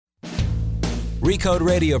Recode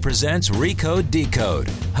Radio presents Recode Decode,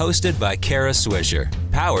 hosted by Kara Swisher,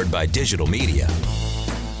 powered by digital media.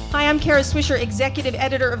 Hi, I'm Kara Swisher, executive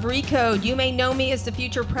editor of Recode. You may know me as the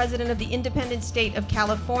future president of the independent state of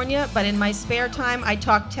California, but in my spare time, I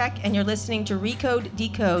talk tech, and you're listening to Recode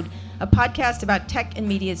Decode, a podcast about tech and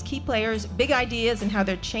media's key players, big ideas, and how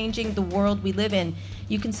they're changing the world we live in.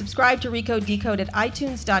 You can subscribe to Recode Decode at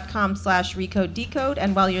itunes.com/Recode Decode,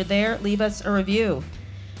 and while you're there, leave us a review.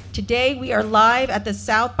 Today, we are live at the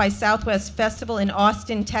South by Southwest Festival in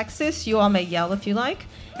Austin, Texas. You all may yell if you like.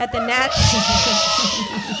 At the Nat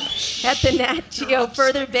Geo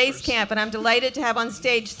Further Base Camp, and I'm delighted to have on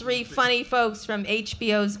stage three funny folks from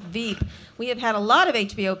HBO's Veep. We have had a lot of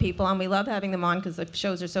HBO people on. We love having them on because the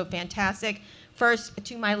shows are so fantastic. First,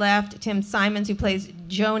 to my left, Tim Simons, who plays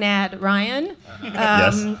Jonad Ryan.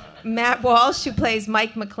 Yes. Matt Walsh, who plays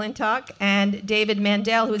Mike McClintock, and David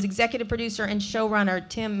Mandel, who is executive producer and showrunner.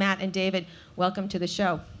 Tim, Matt, and David, welcome to the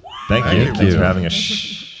show. Thank you. Thanks for having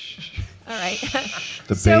us. All right.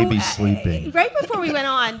 The baby's sleeping. Right before we went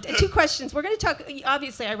on, two questions. We're going to talk,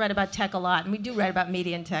 obviously I read about tech a lot, and we do write about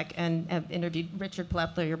media and tech, and have interviewed Richard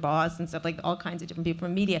Plepler, your boss, and stuff, like all kinds of different people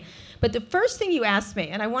from media. But the first thing you asked me,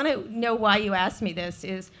 and I want to know why you asked me this,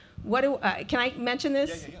 is, can I mention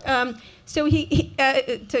this? Yeah. So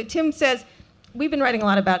Tim says, we've been writing a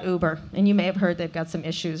lot about Uber, and you may have heard they've got some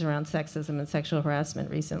issues around sexism and sexual harassment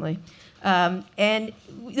recently. And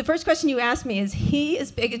the first question you asked me is, he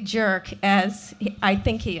as big a jerk as I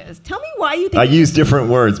think he is. Tell me why you think... I use different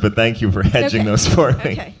words, but thank you for hedging those for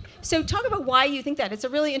me. Okay. So talk about why you think that. It's a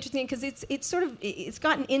really interesting, because it's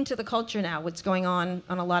gotten into the culture now, what's going on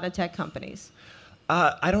a lot of tech companies.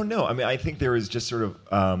 I don't know. I mean, I think there is just sort of,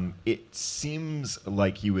 it seems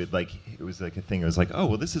like you would, like, it was like a thing. It was like, oh,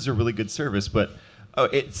 well, this is a really good service, but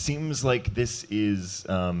it seems like this is,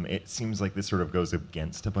 this sort of goes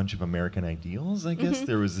against a bunch of American ideals, I guess. Mm-hmm.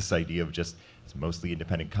 There was this idea of just, it's mostly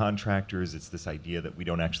independent contractors. It's this idea that we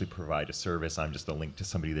don't actually provide a service. I'm just a link to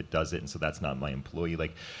somebody that does it, and so that's not my employee.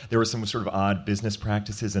 Like, there were some sort of odd business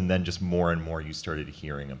practices, and then just more and more you started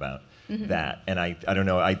hearing about that. And I don't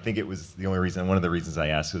know, I think it was the only reason, one of the reasons I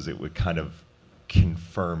asked was it would kind of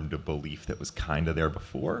confirmed a belief that was kind of there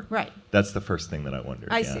before. Right. That's the first thing that I wondered.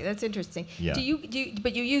 I see. That's interesting. Yeah.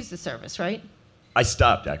 But you use the service, right? I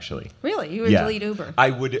stopped, actually. Really? You would delete Uber? I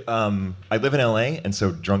would. I live in LA, and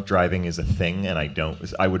so drunk driving is a thing, and I don't.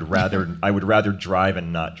 I would rather drive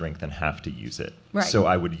and not drink than have to use it. Right. So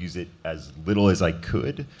I would use it as little as I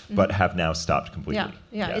could, but have now stopped completely.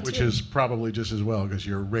 Yeah. Which is probably just as well, because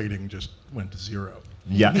your rating just went to 0.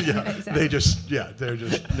 Yeah. Exactly. They're just.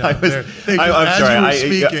 No, I'm sorry.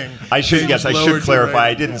 I should clarify.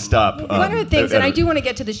 I didn't stop. One of the things, and I do want to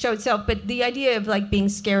get to the show itself, but the idea of like being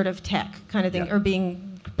scared of tech, kind of thing, or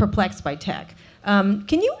being perplexed by tech. Can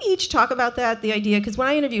you each talk about that? The idea, because when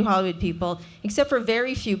I interview Hollywood people, except for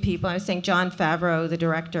very few people, I was saying Jon Favreau, the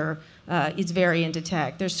director, is very into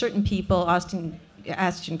tech. There's certain people, Ashton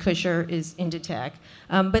Kutcher is into tech.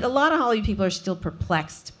 But a lot of Hollywood people are still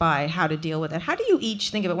perplexed by how to deal with it. How do you each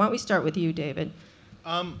think of it? Why don't we start with you, David?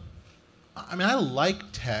 I mean, I like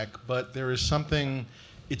tech, but there is something,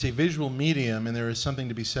 it's a visual medium, and there is something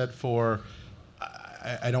to be said for,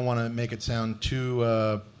 I don't want to make it sound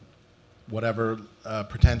too,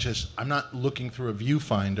 pretentious. I'm not looking through a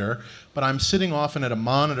viewfinder, but I'm sitting often at a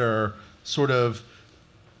monitor, sort of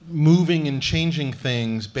moving and changing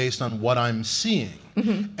things based on what I'm seeing.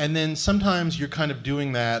 Mm-hmm. And then sometimes you're kind of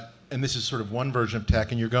doing that, and this is sort of one version of tech,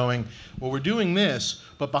 and you're going, well, we're doing this,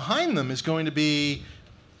 but behind them is going to be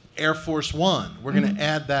Air Force One. We're going to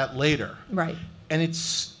add that later. Right. And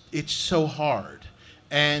it's so hard.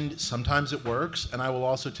 And sometimes it works, and I will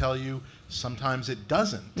also tell you, sometimes it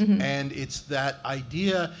doesn't. Mm-hmm. And it's that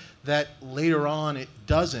idea that later on it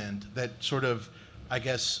doesn't, that sort of, I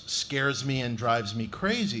guess, scares me and drives me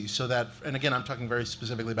crazy. So that, and again, I'm talking very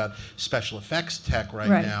specifically about special effects tech right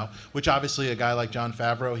now, which obviously a guy like Jon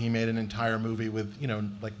Favreau, he made an entire movie with,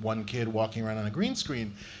 like one kid walking around on a green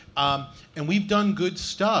screen. And we've done good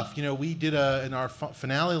stuff. We did in our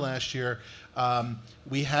finale last year,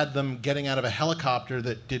 we had them getting out of a helicopter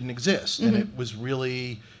that didn't exist, and it was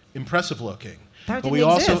really impressive looking. That didn't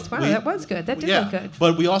exist. Wow, that was good. That did look good.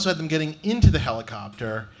 But we also had them getting into the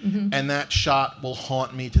helicopter, and that shot will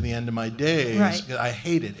haunt me to the end of my days. Right. I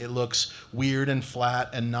hate it. It looks weird and flat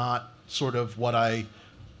and not sort of what I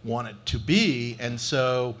want it to be, and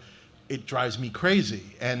so it drives me crazy.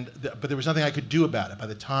 But there was nothing I could do about it. By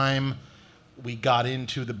the time we got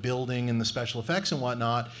into the building and the special effects and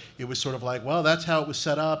whatnot, it was sort of like, well, that's how it was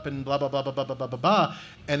set up and blah blah blah blah blah blah blah blah blah.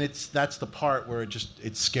 And that's the part where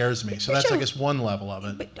it scares me. So that's, I guess, one level of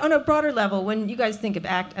it. But on a broader level, when you guys think of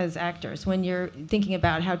as actors, when you're thinking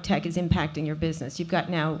about how tech is impacting your business, you've got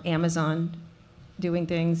now Amazon doing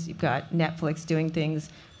things, you've got Netflix doing things,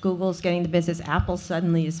 Google's getting the business, Apple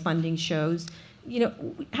suddenly is funding shows.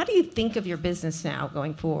 How do you think of your business now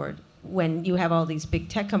going forward when you have all these big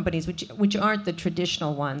tech companies, which aren't the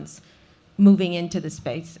traditional ones, moving into the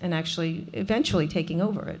space and actually eventually taking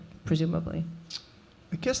over it, presumably?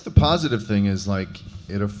 I guess the positive thing is, like,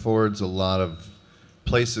 it affords a lot of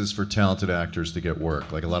places for talented actors to get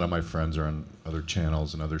work. Like, a lot of my friends are on other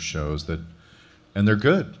channels and other shows and they're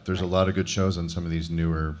good. There's a lot of good shows on some of these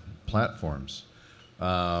newer platforms.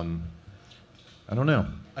 I don't know.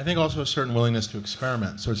 I think also a certain willingness to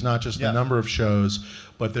experiment. So it's not just the number of shows,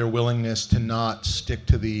 but their willingness to not stick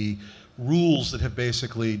to the rules that have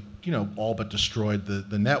basically, all but destroyed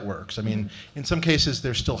the networks. I mean, in some cases,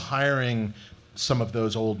 they're still hiring some of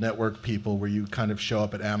those old network people where you kind of show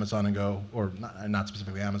up at Amazon and go, or not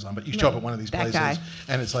specifically Amazon, but you show up at one of these places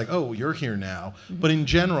and it's like, oh, you're here now. Mm-hmm. But in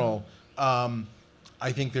general,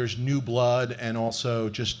 I think there's new blood and also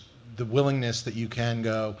just the willingness that you can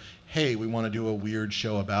go, hey, we want to do a weird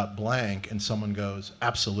show about blank, and someone goes,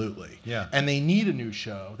 absolutely. Yeah. And they need a new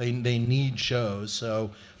show. They need shows, so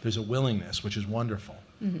there's a willingness, which is wonderful.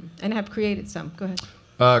 Mm-hmm. And have created some. Go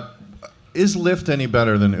ahead. Is Lyft any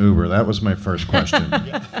better than Uber? That was my first question.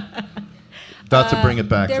 Not to bring it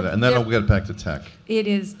back to that, and then we'll get back to tech. It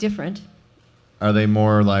is different. Are they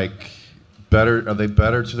more like better? Are they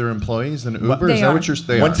better to their employees than Uber? Is that what you're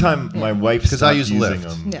saying? One time, my wife stopped I use using Lyft.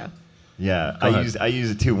 them. Yeah. Yeah, I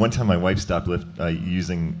use it too. One time, my wife stopped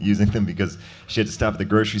using them because she had to stop at the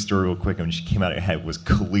grocery store real quick, and when she came out, it was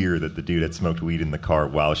clear that the dude had smoked weed in the car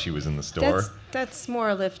while she was in the store. That's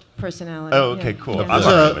more a Lyft personality. Oh, okay, cool.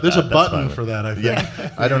 Yeah. There's a button for that, I think.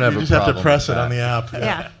 Yeah. I don't have you a just have to problem press with it on that. the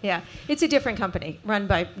app. Yeah. It's a different company run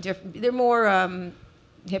by they're more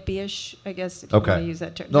hippie-ish, I guess, if you want to use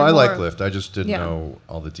that term. No, They're I like more- Lyft. I just didn't know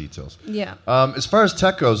all the details. Yeah. As far as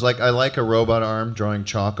tech goes, I like a robot arm drawing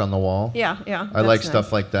chalk on the wall. Yeah. I like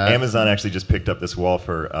stuff like that. Amazon actually just picked up this wall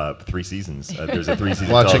for 3 seasons. There's a 3-season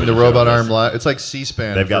Watching the television robot show. arm live. It's like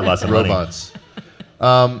C-SPAN. They've got for lots of money. robots.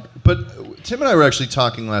 But Tim and I were actually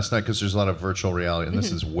talking last night because there's a lot of virtual reality, and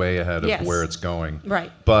this is way ahead of where it's going.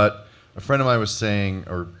 Right. But a friend of mine was saying,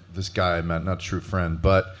 or this guy I met, not a true friend,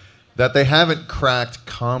 but that they haven't cracked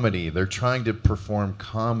comedy. They're trying to perform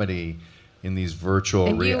comedy in these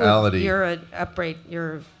virtual reality.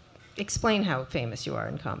 Explain how famous you are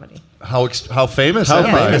in comedy. How famous How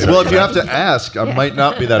am I? famous? Well, if you have to ask, I might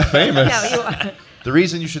not be that famous. No, you are. The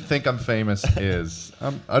reason you should think I'm famous is,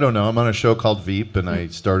 I don't know, I'm on a show called Veep, and I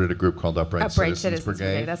started a group called Upright Citizens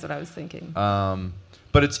Brigade. That's what I was thinking.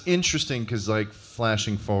 But it's interesting because, like,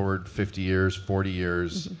 flashing forward 50 years, 40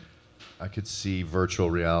 years, I could see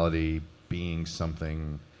virtual reality being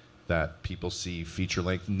something that people see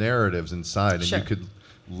feature-length narratives inside, and you could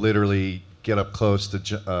literally get up close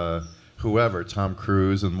to whoever, Tom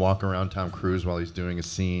Cruise, and walk around Tom Cruise while he's doing a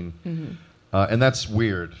scene. And that's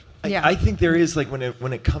weird. I think there is, like,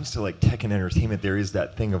 when it comes to, like, tech and entertainment, there is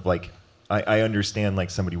that thing of, like, I understand, like,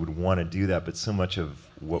 somebody would want to do that, but so much of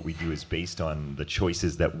what we do is based on the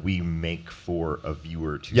choices that we make for a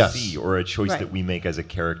viewer to see, or a choice that we make as a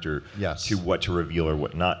character to what to reveal or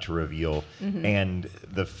what not to reveal. And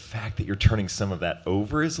the fact that you're turning some of that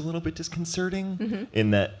over is a little bit disconcerting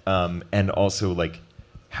in that, and also, like,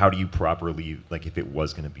 how do you properly, like, if it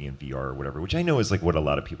was going to be in VR or whatever, which I know is, like, what a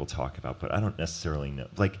lot of people talk about, but I don't necessarily know.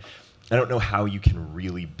 Like, I don't know how you can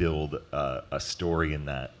really build a story in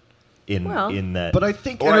that. In that, but I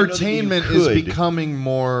think entertainment is becoming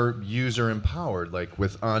more user empowered, like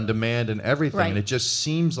with on demand and everything. And it just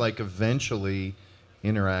seems like eventually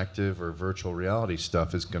interactive or virtual reality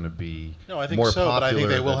stuff is going to be more popular. But I think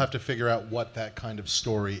they will have to figure out what that kind of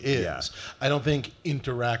story is. Yeah. I don't think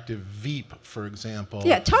interactive Veep, for example.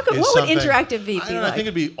 Yeah, what would interactive Veep be like? I think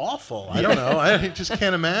it'd be awful. I don't know. I just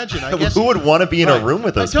can't imagine. I guess, who would want to be in a room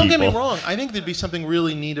with those people? Don't get me wrong. I think there'd be something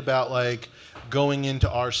really neat about, like, going into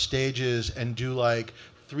our stages and do, like,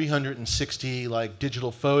 360, like, digital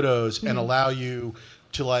photos and allow you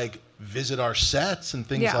to, like, visit our sets and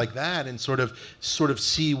things like that, and sort of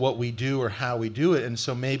see what we do or how we do it. And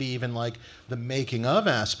so maybe even, like, the making of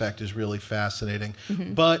aspect is really fascinating.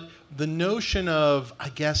 But the notion of, I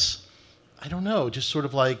guess, I don't know, just sort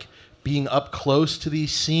of like being up close to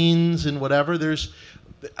these scenes and whatever,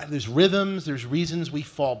 there's rhythms, there's reasons we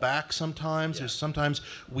fall back sometimes. Yeah. There's sometimes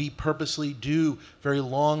we purposely do very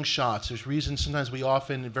long shots. There's reasons sometimes we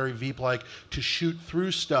often, very Veep-like, to shoot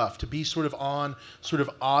through stuff, to be sort of on sort of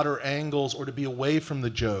odder angles or to be away from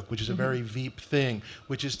the joke, which is a very Veep thing,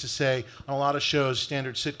 which is to say, on a lot of shows,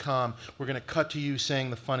 standard sitcom, we're going to cut to you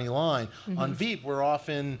saying the funny line. On Veep, we're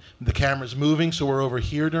often, the camera's moving, so we're over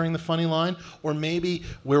here during the funny line, or maybe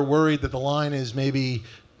we're worried that the line is maybe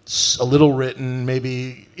a little written,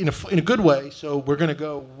 maybe in a good way, so we're going to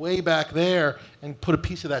go way back there and put a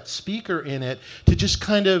piece of that speaker in it to just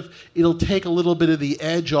kind of, it'll take a little bit of the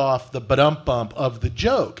edge off the ba-dump-bump of the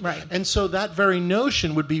joke. Right. And so that very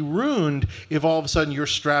notion would be ruined if all of a sudden you're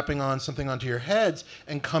strapping on something onto your heads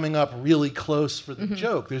and coming up really close for the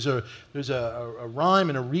joke. There's a rhyme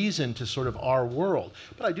and a reason to sort of our world.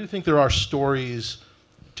 But I do think there are stories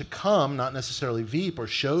to come, not necessarily Veep, or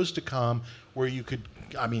shows to come where you could,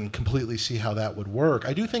 completely see how that would work.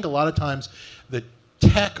 I do think a lot of times the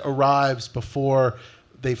tech arrives before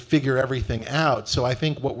they figure everything out. So I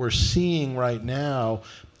think what we're seeing right now,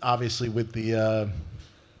 obviously with the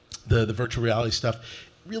virtual reality stuff,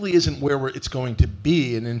 really isn't where it's going to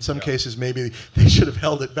be. And in some cases, maybe they should have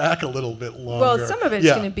held it back a little bit longer. Well, some of it's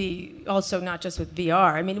going to be also not just with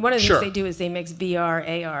VR. I mean, one of the things they do is they mix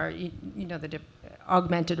VR, AR, you know, the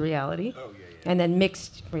augmented reality. Oh, yeah. And then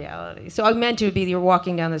mixed reality. So augmented would be you're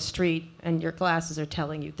walking down the street and your glasses are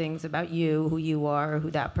telling you things about you, who you are,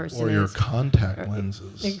 who that person is. Or your contact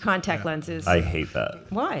lenses. Your contact lenses. I hate that.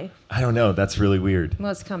 Why? I don't know. That's really weird.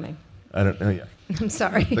 Well, it's coming. I don't know. Yeah. I'm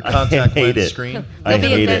sorry. The contact hate lens it. screen. I They'll be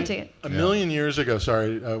hate inventing it. A million years ago,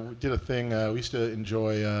 we did a thing. We used to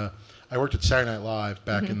enjoy. I worked at Saturday Night Live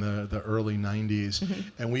back in the early '90s,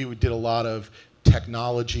 and we did a lot of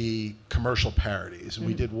technology commercial parodies. And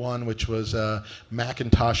we did one which was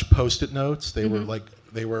Macintosh Post-it notes. They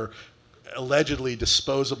were allegedly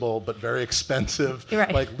disposable but very expensive,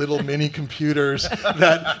 like little mini computers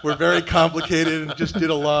that were very complicated and just did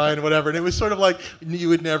a line, whatever. And it was sort of like, you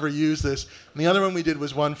would never use this. And the other one we did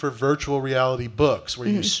was one for virtual reality books where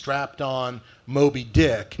you strapped on Moby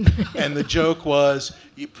Dick, and the joke was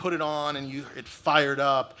you put it on and it fired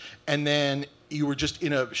up, and then you were just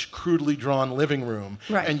in a crudely drawn living room,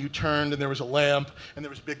 and you turned and there was a lamp and there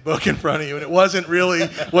was a big book in front of you, and it wasn't really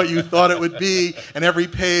what you thought it would be, and every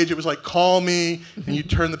page it was like, call me, and you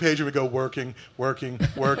turn the page and it would go working.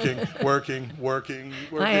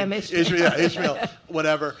 I am Ishmael. Ishmael,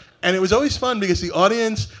 whatever. And it was always fun because the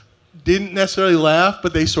audience didn't necessarily laugh,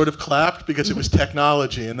 but they sort of clapped because it was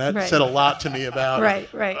technology, and that said a lot to me about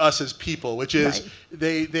us as people, which is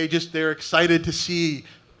they're excited to see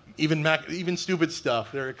even stupid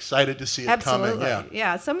stuff. They're excited to see it coming.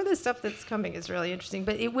 Yeah, some of the stuff that's coming is really interesting,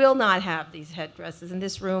 but it will not have these headdresses, and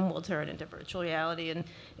this room will turn into virtual reality,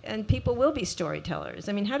 and people will be storytellers.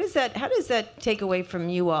 I mean, how does that take away from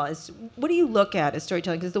you all? What do you look at as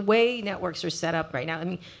storytelling? Because the way networks are set up right now, I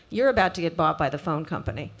mean, you're about to get bought by the phone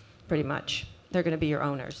company, pretty much. They're going to be your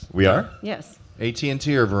owners. We are? Yes.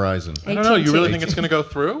 AT&T or Verizon? I don't know. You really think it's going to go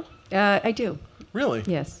through? I do. Really?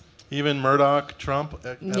 Yes. Even Murdoch, Trump,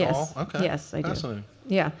 at all? Okay. Yes, I do. Fascinating.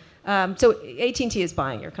 Yeah. So AT&T is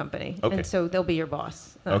buying your company, and so they'll be your boss.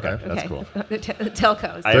 Okay, that's cool. The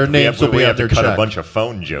telcos. Their names will be we on have to their cut check. a bunch of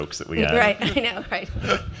phone jokes that we had. Right, I know, right.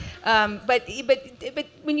 But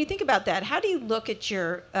when you think about that, how do you look at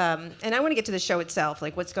your? And I want to get to the show itself,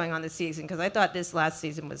 like what's going on this season, because I thought this last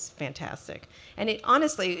season was fantastic. And it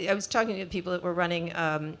honestly, I was talking to people that were running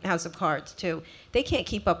House of Cards too. They can't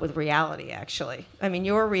keep up with reality, actually. I mean,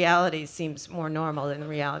 your reality seems more normal than the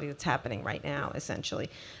reality that's happening right now,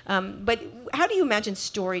 essentially. But how do you imagine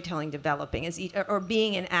storytelling developing or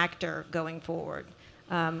being an actor going forward?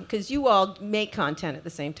 Because you all make content at the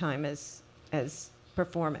same time as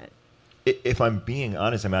perform it. If I'm being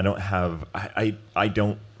honest, I mean, I don't have. I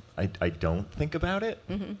don't think about it.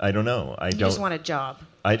 Mm-hmm. I don't know. I just want a job.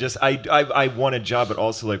 I want a job, but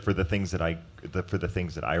also like for the things that I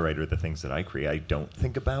write or the things that I create, I don't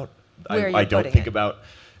think about. I don't think about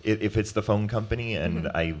if it's the phone company, and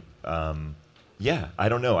I don't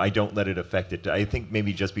know. I don't let it affect it. I think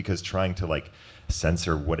maybe just because trying to like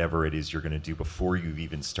censor whatever it is you're going to do before you've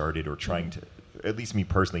even started, or trying to, at least me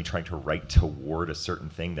personally, trying to write toward a certain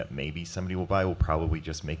thing that maybe somebody will buy will probably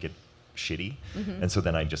just make it shitty. And so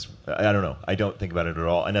then I don't know. I don't think about it at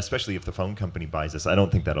all. And especially if the phone company buys this, I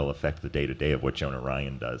don't think that'll affect the day-to-day of what Jonah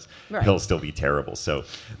Ryan does. Right. He'll still be terrible. So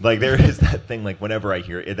like there is that thing, like whenever I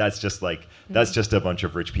hear it, that's just like, that's just a bunch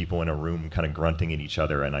of rich people in a room kind of grunting at each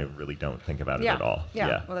other, and I really don't think about it at all.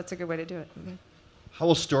 Yeah. Well, that's a good way to do it. How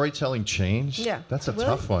will storytelling change? Yeah, That's a Will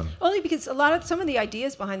tough it? one. Only because some of the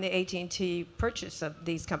ideas behind the AT&T purchase of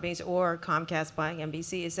these companies or Comcast buying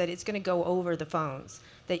NBC is that it's going to go over the phones.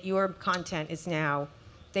 That your content is now,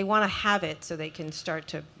 they want to have it so they can start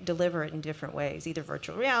to deliver it in different ways, either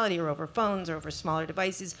virtual reality or over phones or over smaller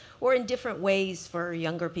devices, or in different ways for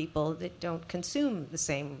younger people that don't consume the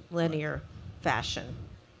same linear fashion.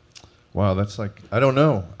 Wow, that's like, I don't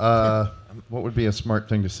know. What would be a smart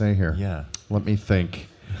thing to say here? Yeah. Let me think.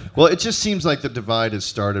 Well, it just seems like the divide has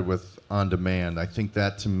started with on demand. I think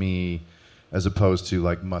that to me, as opposed to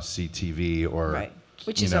like must-see TV or... Right,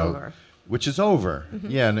 which is over. Which is over. Mm-hmm.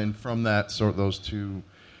 Yeah, and from that sort, those two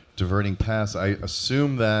diverting paths, I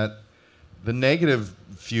assume that the negative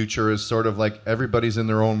future is sort of like everybody's in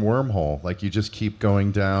their own wormhole. Like you just keep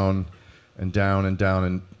going down and down and down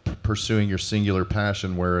and pursuing your singular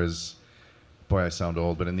passion, whereas, boy, I sound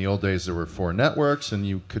old, but in the old days there were 4 networks and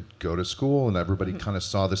you could go to school and everybody kind of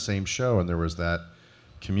saw the same show and there was that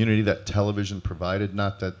community that television provided.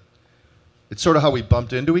 Not that it's sort of how we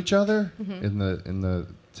bumped into each other in the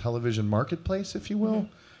television marketplace, if you will.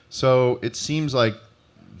 So it seems like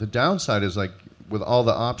the downside is like with all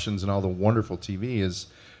the options and all the wonderful TV is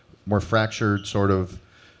more fractured sort of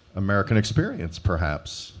American experience,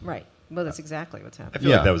 perhaps. Right. Well, that's exactly what's I happening. feel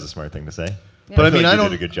Yeah. like that was a smart thing to say. Yeah. But I feel mean, like I you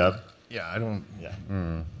don't. did a good job. Yeah, I don't. Yeah.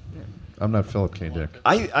 I'm not Philip K. Dick.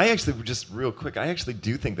 I actually, just real quick, I actually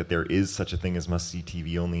do think that there is such a thing as must-see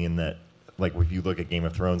TV, only in that, like, if you look at Game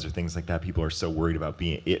of Thrones or things like that, people are so worried about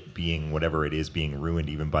being whatever it is being ruined,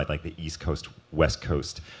 even by like the East Coast, West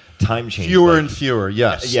Coast time change. Fewer like, and fewer.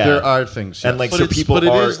 Yes, Yeah. there are things. And, yes. like, But, so it's, people but it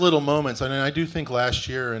are- is little moments. I mean, I do think last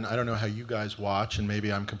year, and I don't know how you guys watch, and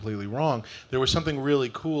maybe I'm completely wrong, there was something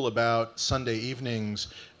really cool about Sunday evenings,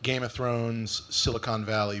 Game of Thrones, Silicon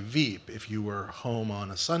Valley, Veep. If you were home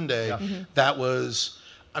on a Sunday, that was,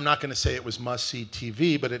 I'm not going to say it was must-see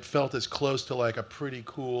TV, but it felt as close to like a pretty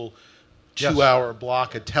cool Yes. 2-hour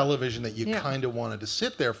block of television that you Yeah. kind of wanted to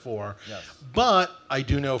sit there for. Yes. But I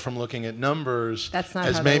do know from looking at numbers, That's not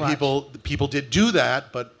as how they many watch. people did do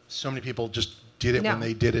that, but so many people just did it No. when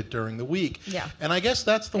they did it during the week. Yeah. And I guess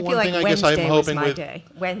that's the I one feel like thing I guess Wednesday I'm was hoping my with. day.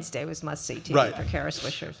 Wednesday was must-see TV Right. for Kara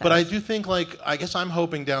Swisher's But I house. do think, like, I guess I'm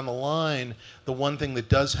hoping down the line, the one thing that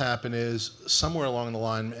does happen is somewhere along the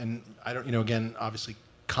line, and I don't, again, obviously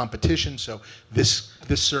competition, so this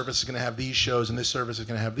service is going to have these shows and this service is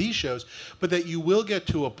going to have these shows, but that you will get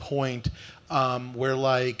to a point where,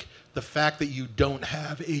 like, the fact that you don't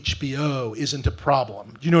have HBO isn't a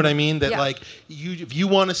problem. Do you know what I mean? That Yeah. like if you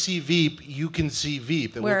want to see Veep, you can see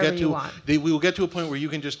Veep. That Wherever you want. we will get to a point where you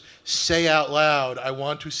can just say out loud, "I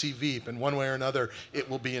want to see Veep," and one way or another, it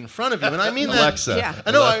will be in front of you. And I mean that. Alexa. Yeah.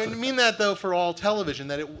 I know. I mean that though for all television.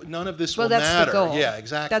 That none of this Well, will that's the matter. goal. Yeah,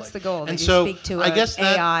 exactly. That's the goal, that And you so speak to I a guess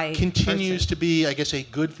that AI continues person. to be, I guess, a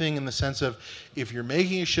good thing in the sense of if you're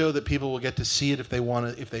making a show that people will get to see it if they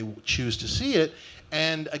want to, if they choose to see it.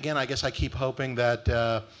 And again, I guess I keep hoping that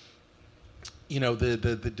the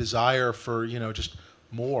desire for just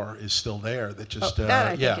more is still there. That just that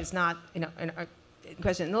I yeah. think is not a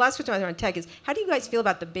question. And the last question I have on tech is, how do you guys feel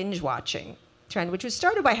about the binge watching trend, which was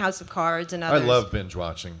started by House of Cards and I others? love binge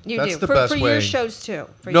watching. You That's do the for, best for way. your shows too.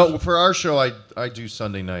 No, for our show, I do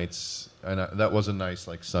Sunday nights, and that was a nice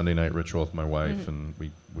like Sunday night ritual with my wife, and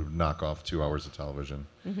we would knock off 2 hours of television.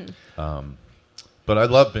 But I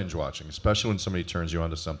love binge watching, especially when somebody turns you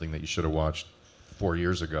onto something that you should have watched 4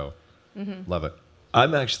 years ago. Love it.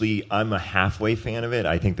 I'm a halfway fan of it.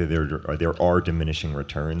 I think that there are diminishing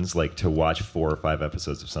returns. Like to watch 4 or 5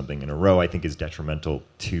 episodes of something in a row, I think is detrimental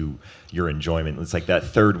to your enjoyment. It's like that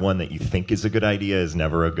third one that you think is a good idea is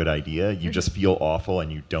never a good idea. You just feel awful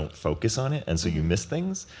and you don't focus on it, and so you miss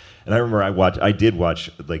things. And I remember I did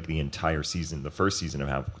watch like the entire season, the first season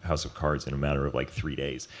of House of Cards in a matter of like 3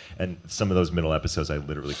 days. And some of those middle episodes, I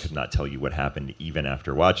literally could not tell you what happened even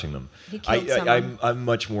after watching them. He killed someone. I'm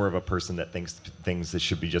much more of a person that thinks things that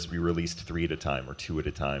should be just be released 3 at a time or 2 at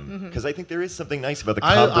a time, because I think there is something nice about the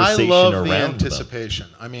conversation I love around the them. anticipation.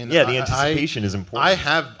 I mean, Yeah, the anticipation is important.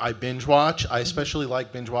 I binge watch. I especially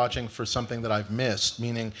like binge watching for something that I've missed.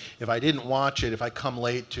 Meaning, if I didn't watch it, if I come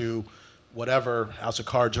late to whatever, House of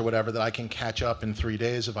Cards or whatever, that I can catch up in 3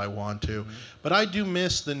 days if I want to. But I do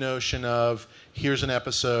miss the notion of here's an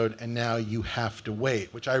episode and now you have to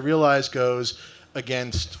wait, which I realize goes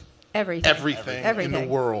against everything in the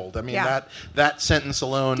world. I mean, Yeah. that sentence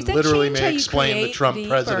alone Does that literally change how may you explain the create Trump Veep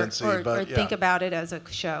presidency. or but yeah. think about it as a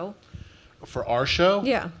show? For our show?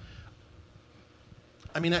 Yeah.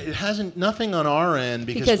 I mean, it hasn't nothing on our end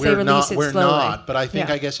because Because they we're release not. it We're slowly. not. But I think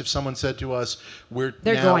Yeah. I guess if someone said to us, They're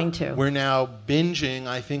going to. we're now binging,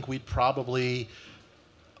 I think we'd probably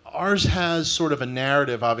ours has sort of a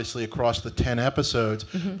narrative, obviously, across the 10 episodes.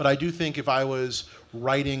 But I do think if I was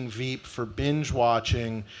writing Veep for binge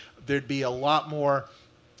watching, there'd be a lot more,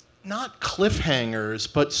 not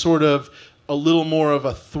cliffhangers, but sort of a little more of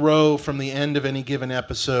a throw from the end of any given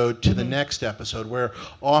episode to the next episode, where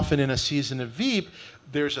often in a season of Veep,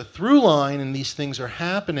 there's a through line and these things are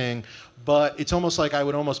happening, but it's almost like I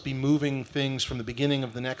would almost be moving things from the beginning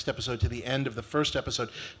of the next episode to the end of the first episode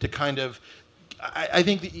to kind of, I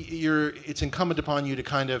think that it's incumbent upon you to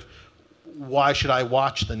kind of, why should I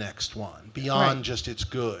watch the next one beyond just it's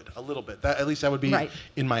good a little bit? At least that would be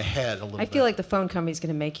in my head a little bit. I feel like the phone company's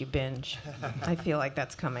going to make you binge. I feel like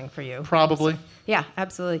that's coming for you. Probably. So, yeah,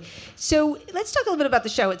 absolutely. So let's talk a little bit about the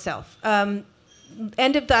show itself.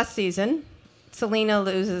 End of last season, Selena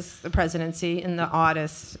loses the presidency in the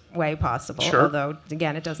oddest way possible. Sure. Although,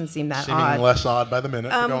 again, it doesn't seem that Seeming odd. less odd by the minute.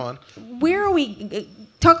 Go on. Where are we?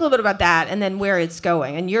 Talk a little bit about that, and then where it's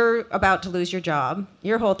going. And you're about to lose your job.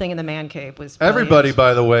 Your whole thing in the man cave was brilliant. Everybody,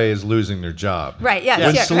 by the way, is losing their job. Right. Yeah.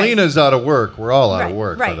 When Selena's out of work, we're all out of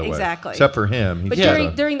work. Right. By the way, Exactly. Except for him. But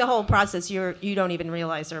during the whole process, you don't even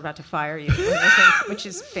realize they're about to fire you, which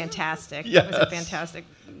is fantastic. Yes. It was a fantastic.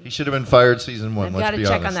 He should have been fired season 1. I've Let's got to be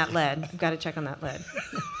check honest. on that lead. I've got to check on that lead.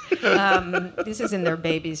 This is in their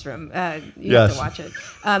baby's room. You have to watch it.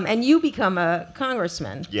 And you become a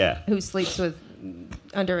congressman. Yeah. Who sleeps with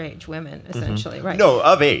underage women, essentially, right? No,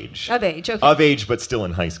 of age. Of age, okay. Of age, but still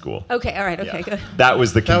in high school. Okay, all right, okay, Yeah. good. That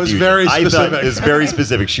was the That was confusion. very I thought specific. it was very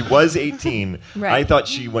specific. She was 18. Right. I thought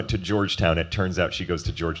she went to Georgetown. It turns out she goes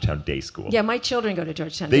to Georgetown Day School. Yeah, my children go to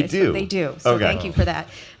Georgetown. They Day, so do? they do. So Okay. thank you for that.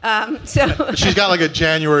 So She's got like a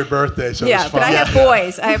January birthday, so yeah, it's but fine. I have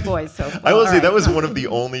boys. So I will all say right. that was one of the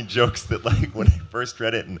only jokes that, like, when I first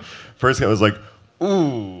read it, and first I was like,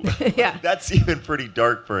 ooh, Yeah. that's even pretty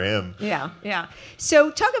dark for him. Yeah.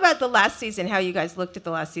 So talk about the last season, how you guys looked at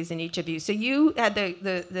the last season, each of you. So you had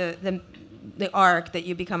the arc that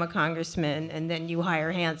you become a congressman, and then you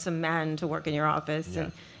hire handsome men to work in your office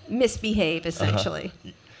and misbehave, essentially.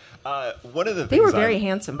 One of the They things were very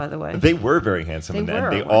handsome, by the way. They were very handsome, They and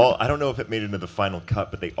were. they all. I don't know if it made it into the final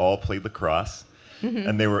cut, but they all played lacrosse,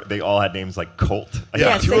 and they all had names like Colt. Yeah,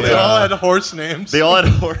 Yes, they they did. all had horse names. They all had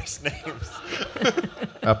horse names.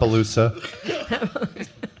 Appaloosa.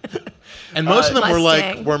 And most of them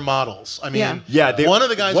Mustang. were models. I mean, Yeah, one of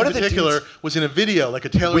the guys one in of the particular dudes- was in a video, like a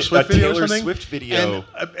Taylor Wait, Swift a video or Taylor something. Swift video.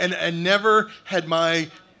 And never had my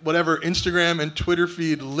whatever Instagram and Twitter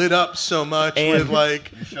feed lit up so much And with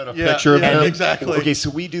like picture of him. exactly. Okay, so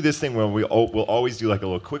we do this thing where we'll always do like a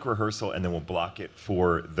little quick rehearsal, and then we'll block it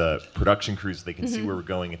for the production crews so they can see where we're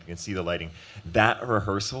going and they can see the lighting. That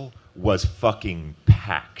rehearsal was fucking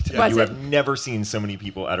packed. Was You it? have never seen so many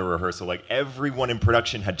people at a rehearsal. Like, everyone in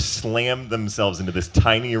production had slammed themselves into this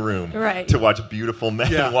tiny room Right. to watch beautiful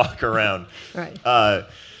men walk around. Right.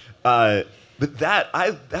 But that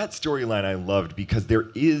storyline I loved because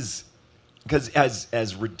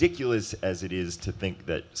as ridiculous as it is to think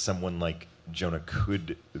that someone like Jonah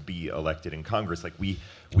could be elected in Congress, like we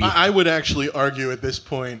I would actually argue at this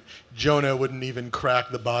point, Jonah wouldn't even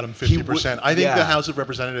crack the bottom 50%. I think the House of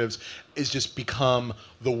Representatives is just become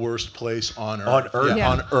the worst place on earth. On Earth. Yeah.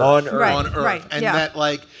 On Earth. Right, On Earth. right, And yeah. that,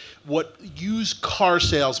 like, what used car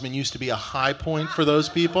salesmen used to be a high point for those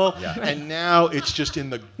people, and now it's just in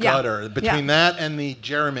the Yeah. gutter. Between that and the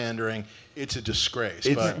gerrymandering, it's a disgrace.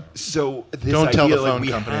 But So this don't tell idea, the like, phone we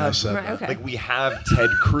company I have, said Right, that. okay. Like, we have Ted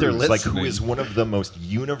Cruz, They're like, who listening. is one of the most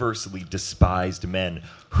universally despised men,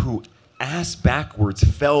 who ass backwards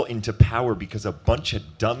fell into power because a bunch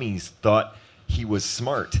of dummies thought he was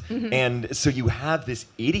smart. And so you have this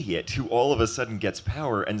idiot who all of a sudden gets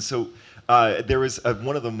power. And so there was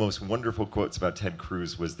one of the most wonderful quotes about Ted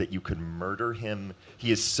Cruz was that you could murder him. He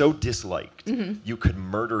is so disliked. You could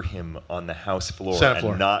murder him on the House floor Senate and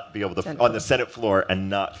floor. not be able to, Senate on floor. the Senate floor and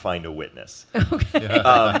not find a witness.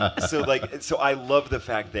 So I love the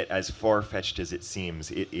fact that, as far-fetched as it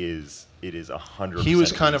seems, it is 100%. He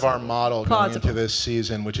was kind of our reasonable. model going Plausible. into this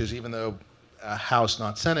season, which is, even though House,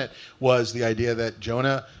 not Senate, was the idea that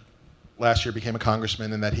Jonah last year became a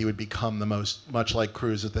congressman and that he would become the most, much like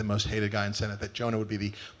Cruz is the most hated guy in Senate, that Jonah would be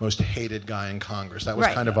the most hated guy in Congress. That was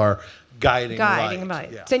Right. kind of our guiding light.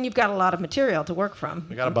 light. Yeah. Then you've got a lot of material to work from.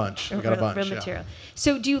 We got a bunch. We got a bunch. Real yeah. material.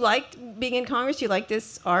 So do you like being in Congress? Do you like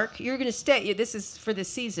this arc? You're going to stay. This is for the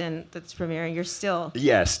season that's premiering. You're still.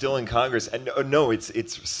 Yeah, still in Congress, and no, it's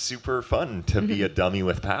super fun to be a dummy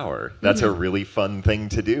with power. That's a really fun thing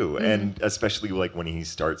to do, and especially like when he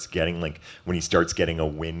starts getting a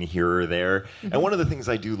win here or there. And one of the things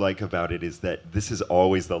I do like about it is that this is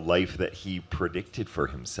always the life that he predicted for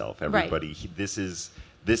himself. Everybody, this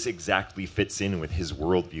this exactly fits in with his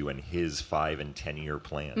worldview and his 5 and 10-year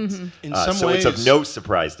plans. In some so ways, it's of no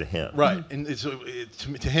surprise to him. right? And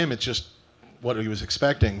to him, it's just what he was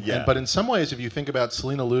expecting. Yeah. But in some ways, if you think about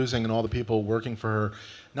Selena losing and all the people working for her,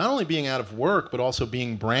 not only being out of work, but also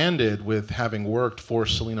being branded with having worked for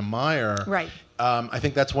Selena Meyer. Right. I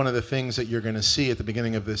think that's one of the things that you're going to see at the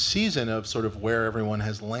beginning of this season of sort of where everyone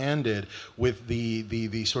has landed with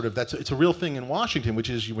the sort of it's a real thing in Washington, which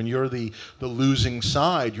is when you're the losing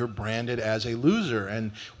side, you're branded as a loser.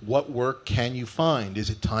 And what work can you find? Is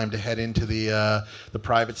it time to head into the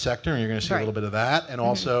private sector? And you're going to see a little bit of that. And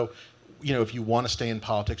also, if you want to stay in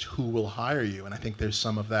politics, who will hire you? And I think there's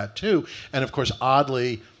some of that too. And of course,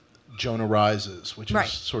 oddly, Jonah rises, which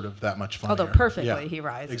is sort of that much funnier. Although perfectly he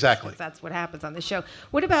rises. Exactly. That's what happens on the show.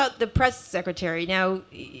 What about the press secretary? Now,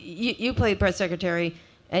 you played press secretary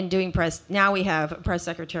and doing press. Now we have a press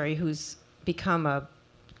secretary who's become a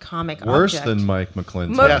comic Worse object. than Mike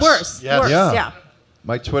McClintock. Worse. Yeah.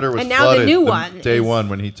 My Twitter was And now flooded the new one day is- one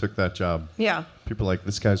when he took that job. Yeah. People are like,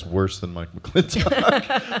 this guy's worse than Mike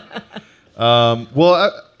McClintock.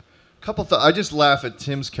 A couple thoughts. I just laugh at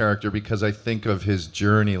Tim's character because I think of his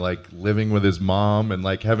journey, like living with his mom and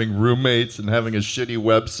like having roommates and having a shitty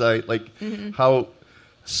website, like how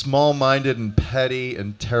small-minded and petty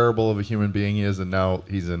and terrible of a human being he is, and now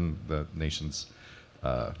he's in the nation's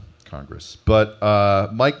Congress. But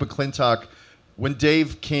Mike McClintock, when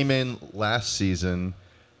Dave came in last season,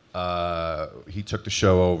 he took the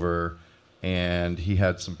show over and he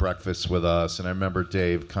had some breakfast with us, and I remember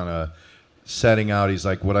Dave kind of setting out, he's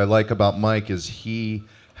like, what I like about Mike is he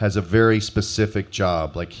has a very specific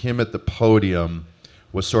job. Like him at the podium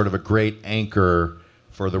was sort of a great anchor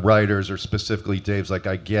for the writers, or specifically Dave's like,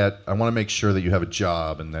 I want to make sure that you have a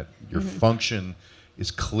job and that your function is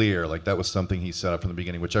clear. Like that was something he set up from the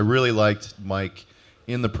beginning, which I really liked Mike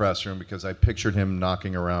in the press room because I pictured him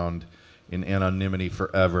knocking around in anonymity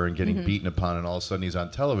forever and getting beaten upon, and all of a sudden he's on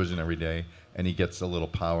television every day and he gets a little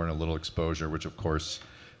power and a little exposure, which of course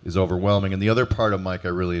is overwhelming. And the other part of Mike I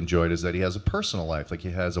really enjoyed is that he has a personal life. Like he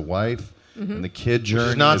has a wife and the kid journey.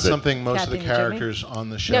 Which is not is something most Kathy of and the Jimmy? characters on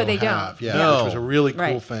the show No, they have. don't. Yeah, No. which was a really cool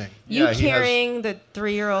Right. thing. You Yeah, he has- carrying the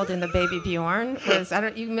 3-year-old and the baby Bjorn was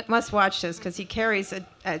you must watch this because he carries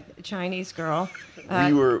a Chinese girl.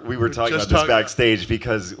 We were talking just about this talking- backstage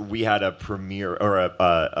because we had a premiere or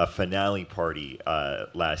a finale party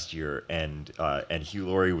last year, and Hugh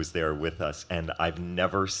Laurie was there with us, and I've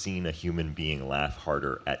never seen a human being laugh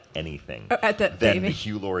harder at anything At the than baby.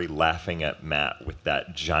 Hugh Laurie laughing at Matt with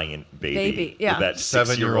that giant baby, Baby, yeah. with that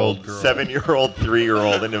 7-year-old 6-year-old, girl. 7-year-old,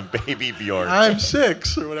 3-year-old, and a baby Bjorn. I'm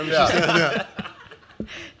 6 or whatever she said.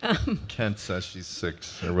 Yeah. Kent says she's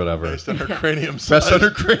 6 or whatever. Based on her cranium size. Best on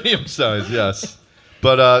her cranium size, yes.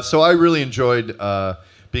 But so I really enjoyed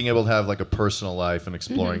being able to have like a personal life and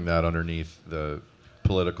exploring that underneath the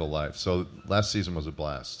political life. So last season was a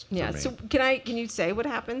blast. Yeah. For me. So can you say what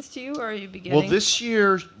happens to you, or are you beginning? Well, this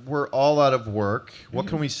year we're all out of work. What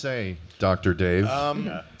can we say, Dr. Dave?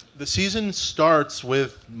 The season starts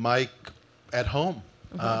with Mike at home,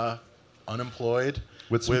 unemployed.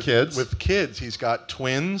 With some kids? With kids. He's got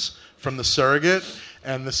twins from the surrogate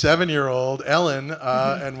and the 7-year-old, Ellen,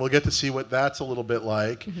 and we'll get to see what that's a little bit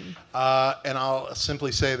like. And I'll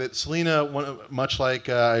simply say that Selena, much like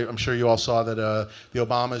I'm sure you all saw that the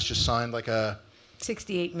Obamas just signed like a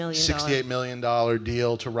 $68 million. $68 million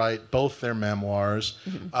deal to write both their memoirs.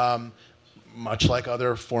 Much like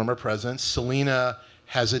other former presidents, Selena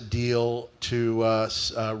has a deal to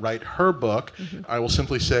write her book. I will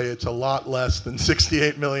simply say it's a lot less than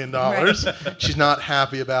 $68 million. Right. She's not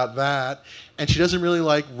happy about that. And she doesn't really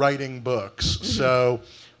like writing books. So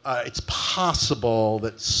it's possible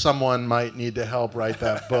that someone might need to help write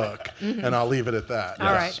that book. And I'll leave it at that.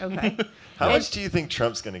 All Yes. right. Okay. How much do you think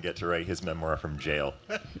Trump's going to get to write his memoir from jail?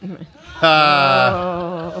 $1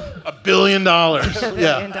 billion. $1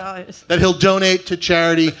 billion. That he'll donate to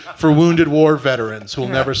charity for wounded war veterans who will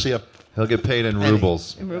never see a. He'll get paid in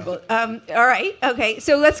rubles. All right. Okay.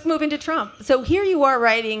 So let's move into Trump. So here you are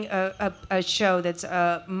writing a show that's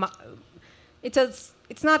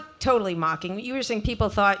it's not totally mocking. You were saying people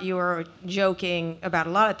thought you were joking about a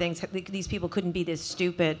lot of things. These people couldn't be this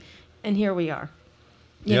stupid, and here we are.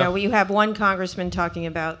 You know, you have one congressman talking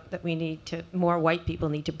about that more white people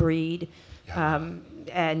need to breed,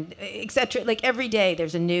 and et cetera. Like every day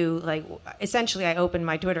there's a new, essentially I open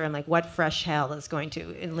my Twitter and what fresh hell is going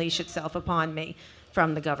to unleash itself upon me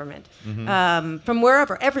from the government, from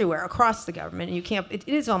wherever, everywhere, across the government. And you can't, it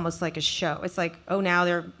is almost like a show. It's like, oh, now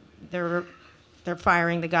they're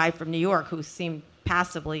firing the guy from New York who seemed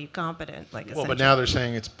passably competent. Well, but now they're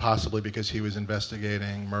saying it's possibly because he was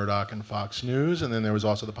investigating Murdoch and Fox News, and then there was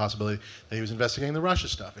also the possibility that he was investigating the Russia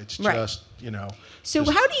stuff. It's just, So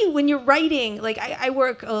how do you, when you're writing, like I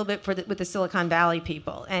work a little bit with the Silicon Valley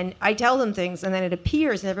people, and I tell them things, and then it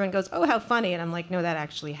appears, and everyone goes, "Oh, how funny," and I'm like, "No, that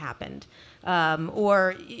actually happened."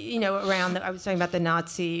 Or I was talking about the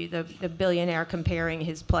Nazi, the billionaire comparing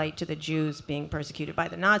his plight to the Jews being persecuted by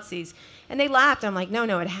the Nazis, and they laughed. I'm like,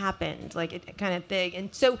 no, it happened, like it kind of thing.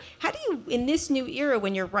 And so, how do you, in this new era,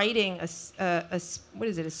 when you're writing what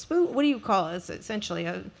is it, a spoof? What do you call it? It's essentially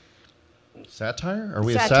a satire? Are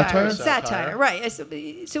we satire? a satire? Satire, right.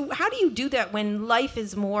 So how do you do that when life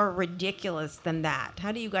is more ridiculous than that?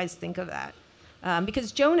 How do you guys think of that?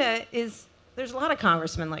 Because Jonah is... There's a lot of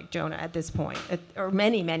congressmen like Jonah at this point, or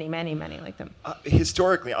many like them.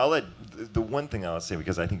 Historically, the one thing I'll say,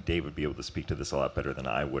 because I think Dave would be able to speak to this a lot better than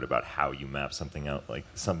I would about how you map something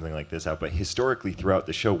like this out. But historically, throughout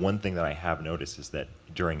the show, one thing that I have noticed is that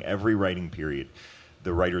during every writing period,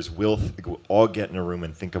 the writers will all get in a room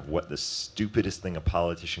and think of what the stupidest thing a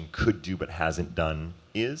politician could do but hasn't done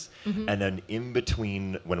is. Mm-hmm. And then in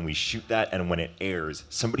between when we shoot that and when it airs,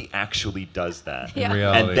 somebody actually does that. Yeah. In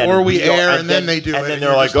reality. And then or we air and then they do it. And then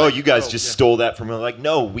they're like, oh, you guys just stole that from me. Like,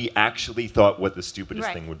 no, we actually thought what the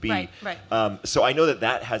stupidest thing would be. Right. So I know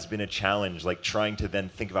that has been a challenge, like trying to then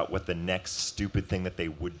think about what the next stupid thing that they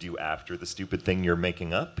would do after the stupid thing you're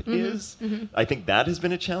making up is. Mm-hmm. I think that has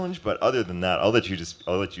been a challenge. But other than that, I'll let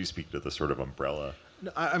you speak to the sort of umbrella.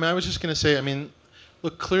 I was just going to say,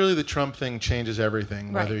 look, clearly the Trump thing changes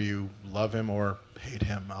everything, right. whether you love him or hate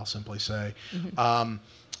him, I'll simply say. Mm-hmm.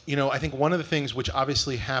 I think one of the things which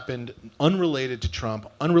obviously happened unrelated to Trump,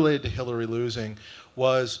 unrelated to Hillary losing,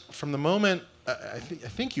 was from the moment, I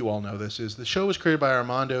think you all know this, is the show was created by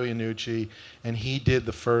Armando Iannucci, and he did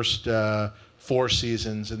the first 4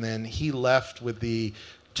 seasons, and then he left with the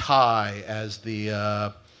tie as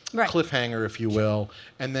the... Right. cliffhanger, if you will,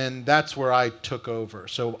 and then that's where I took over.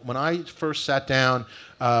 So when I first sat down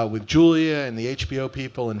with Julia and the HBO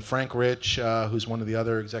people and Frank Rich, who's one of the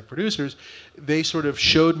other exec producers, they sort of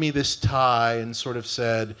showed me this tie and sort of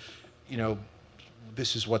said,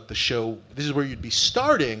 this is what this is where you'd be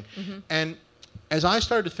starting. Mm-hmm. And as I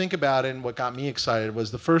started to think about it, and what got me excited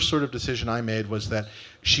was the first sort of decision I made was that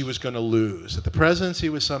she was going to lose, that the presidency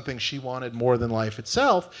was something she wanted more than life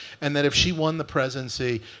itself, and that if she won the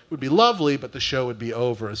presidency, it would be lovely, but the show would be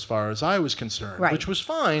over as far as I was concerned, right. which was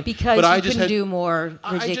fine. Because but you I just couldn't do more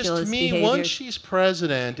ridiculous to me, behaviors. once she's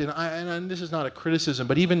president, and this is not a criticism,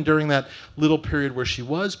 but even during that little period where she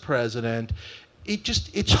was president,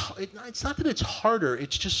 it's not that it's harder,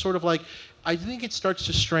 it's just sort of like, I think it starts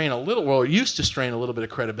to strain a little, well, it used to strain a little bit of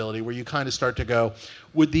credibility, where you kind of start to go,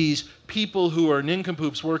 would these people who are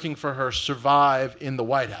nincompoops working for her survive in the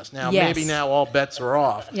White House? Now, yes. Maybe now all bets are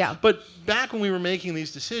off. Yeah. But back when we were making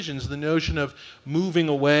these decisions, the notion of moving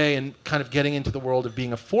away and kind of getting into the world of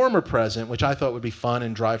being a former president, which I thought would be fun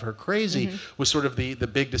and drive her crazy, mm-hmm. was sort of the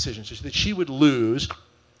big decision. So that she would lose,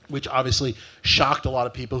 which obviously shocked a lot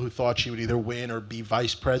of people who thought she would either win or be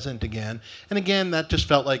vice president again. And again, that just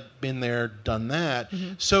felt like been there, done that.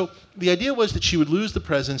 Mm-hmm. So the idea was that she would lose the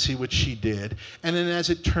presidency, which she did. And then as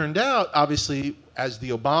it turned out, obviously, as the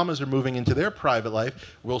Obamas are moving into their private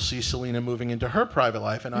life, we'll see Selena moving into her private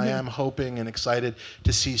life. And mm-hmm. I am hoping and excited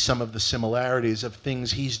to see some of the similarities of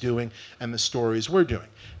things he's doing and the stories we're doing.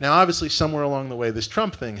 Now, obviously, somewhere along the way, this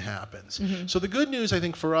Trump thing happens. Mm-hmm. So the good news, I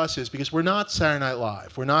think, for us is because we're not Saturday Night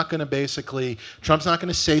Live. We're not going to Trump's not going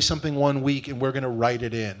to say something one week and we're going to write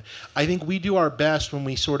it in. I think we do our best when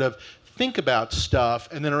we sort of think about stuff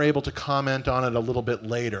and then are able to comment on it a little bit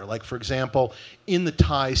later. Like, for example, in the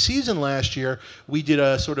tie season last year, we did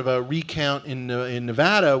a sort of a recount in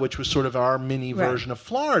Nevada, which was sort of our mini version of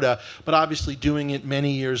Florida, but obviously doing it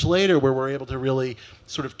many years later where we're able to really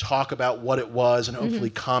sort of talk about what it was and hopefully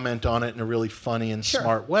mm-hmm. comment on it in a really funny and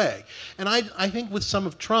smart way. And I think with some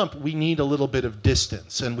of Trump, we need a little bit of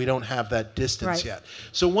distance, and we don't have that distance yet.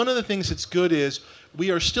 So one of the things that's good is we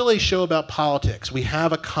are still a show about politics. We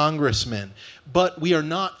have a congressman, but we are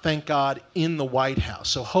not, thank God, in the White House.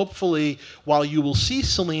 So hopefully, while you will see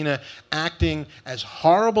Selena acting as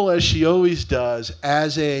horrible as she always does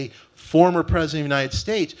as a former president of the United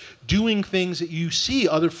States, doing things that you see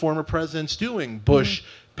other former presidents doing, Bush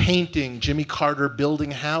mm-hmm. painting, Jimmy Carter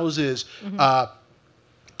building houses, mm-hmm.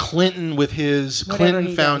 Clinton with his Whatever Clinton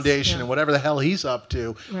he does, Foundation yeah. and whatever the hell he's up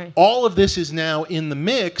to. Right. All of this is now in the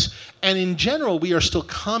mix, and in general, we are still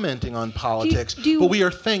commenting on politics, but we are,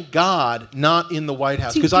 thank God, not in the White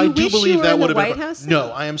House, because I do wish believe you were that in would the have White been. House?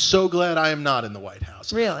 No, I am so glad I am not in the White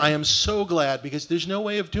House. Really? I am so glad, because there's no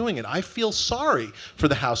way of doing it. I feel sorry for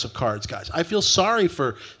the House of Cards guys. I feel sorry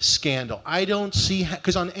for Scandal. I don't see,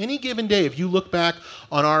 because on any given day, if you look back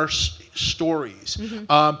on our stories,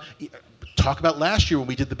 talk about last year when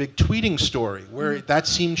we did the big tweeting story, where that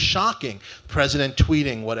seemed shocking. President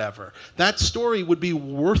tweeting, whatever. That story would be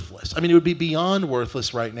worthless. I mean, it would be beyond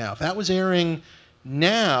worthless right now. If that was airing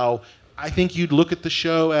now, I think you'd look at the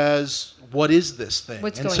show as, what is this thing?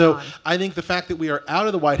 What's and going so on? I think the fact that we are out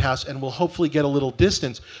of the White House and will hopefully get a little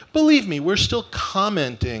distance, believe me, we're still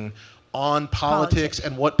commenting on politics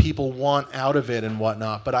and what people want out of it and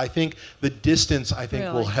whatnot. But I think the distance, I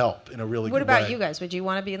think, will help in a really good way. What about you guys? Would you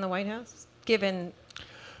want to be in the White House? Given,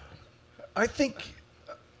 I think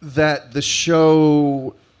that the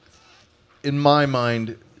show, in my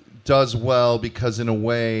mind, does well because, in a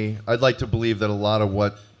way, I'd like to believe that a lot of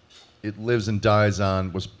what it lives and dies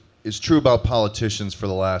on is true about politicians for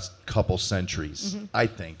the last couple centuries, I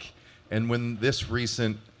think. And when this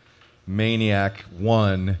recent maniac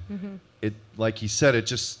won, it, like he said,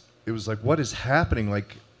 it was like, what is happening?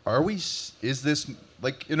 Like, is this,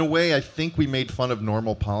 like, in a way, I think we made fun of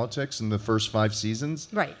normal politics in the first 5 seasons.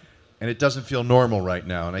 right. And it doesn't feel normal right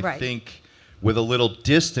now. And I think with a little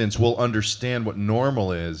distance, we'll understand what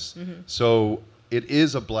normal is. So it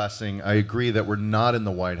is a blessing. I agree that we're not in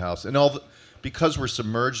the White House. And because we're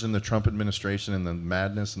submerged in the Trump administration and the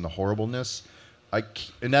madness and the horribleness,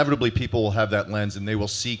 inevitably people will have that lens and they will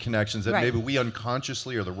see connections that maybe we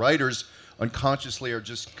unconsciously, or the writers unconsciously, are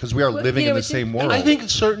just because we are living in the same world. I think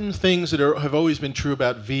certain things that have always been true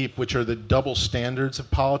about Veep, which are the double standards of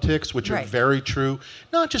politics, which are very true,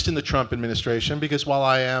 not just in the Trump administration, because while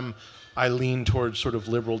I lean towards sort of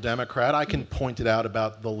liberal Democrat, I can point it out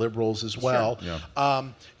about the liberals as well. Sure.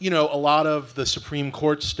 Yeah. A lot of the Supreme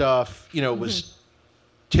Court stuff, was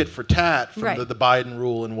tit for tat from the Biden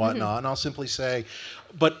rule and whatnot. And I'll simply say,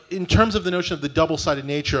 but in terms of the notion of the double-sided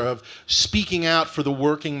nature of speaking out for the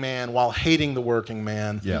working man while hating the working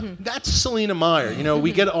man, that's Selena Meyer.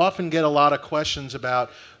 We often get a lot of questions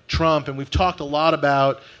about Trump, and we've talked a lot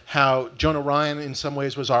about how Jonah Ryan in some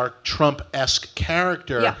ways was our Trump-esque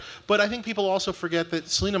character. Yeah. But I think people also forget that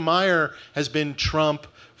Selena Meyer has been Trump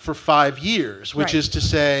for 5 years, which is to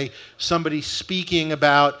say somebody speaking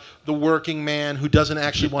about the working man who doesn't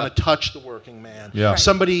actually want to touch the working man. Yeah.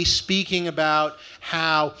 Somebody speaking about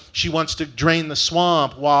how she wants to drain the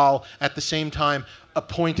swamp while at the same time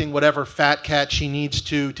appointing whatever fat cat she needs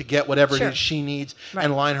to get whatever it is she needs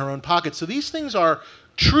and line her own pockets. So these things are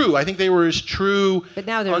true. I think they were as true But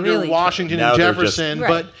now they're under really Washington true. and Now they're Jefferson,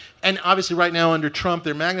 just- and obviously right now under Trump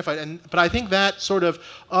they're magnified. But I think that sort of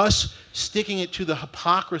us sticking it to the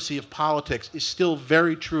hypocrisy of politics is still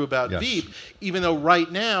very true about Veep, even though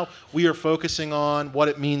right now we are focusing on what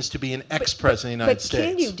it means to be an ex-president of the United States. But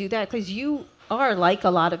can you do that? Because you are like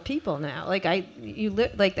a lot of people now.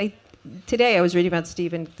 Today I was reading about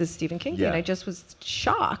Stephen King, and I just was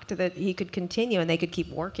shocked that he could continue and they could keep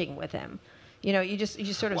working with him. You just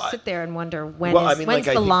sort of sit there and wonder when's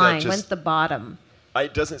the line, when's the bottom.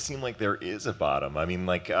 It doesn't seem like there is a bottom. I mean,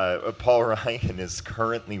 Paul Ryan is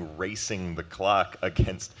currently racing the clock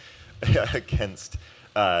against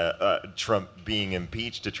Trump being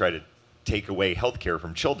impeached to try to take away health care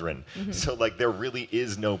from children. So, there really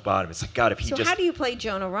is no bottom. It's like, God, if he So just... how do you play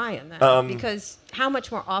Jonah Ryan then? Because how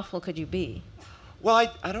much more awful could you be? Well,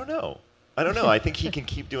 I don't know. I think he can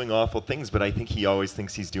keep doing awful things, but I think he always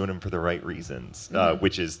thinks he's doing them for the right reasons,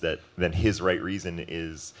 which is that then his right reason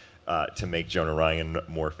is to make Jonah Ryan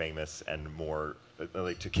more famous and more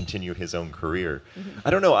to continue his own career.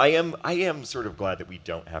 I don't know. I am sort of glad that we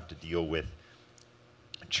don't have to deal with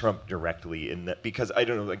Trump directly because I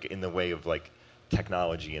don't know, in the way of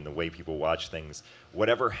technology and the way people watch things.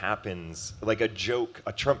 Whatever happens,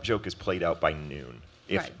 a Trump joke is played out by noon.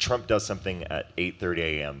 If Trump does something at 8:30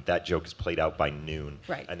 a.m., that joke is played out by noon,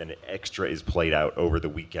 and then an extra is played out over the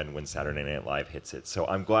weekend when Saturday Night Live hits it. So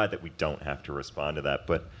I'm glad that we don't have to respond to that.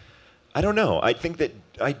 But I don't know. I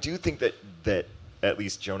do think that at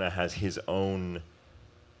least Jonah has his own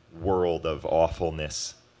world of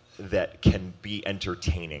awfulness that can be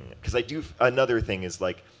entertaining. Because another thing is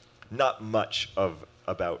not much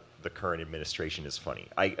about the current administration is funny.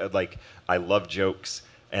 I love jokes.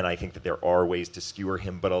 and I think that there are ways to skewer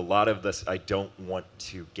him, but a lot of this, I don't want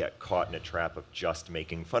to get caught in a trap of just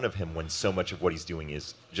making fun of him when so much of what he's doing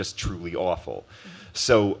is just truly awful.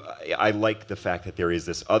 So I like the fact that there is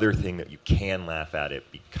this other thing that you can laugh at it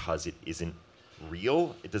because it isn't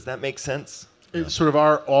real. Does that make sense? It's sort of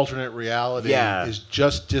our alternate reality is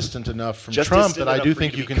just distant enough from Trump that I do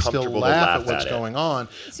think you can still laugh at what's going on,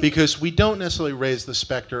 because we don't necessarily raise the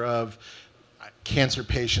specter of cancer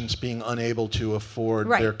patients being unable to afford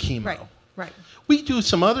their chemo. Right. We do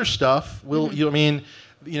some other stuff.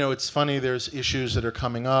 It's funny. There's issues that are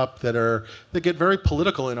coming up that get very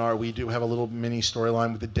political we do have a little mini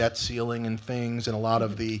storyline with the debt ceiling and things, and a lot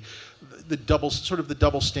of the double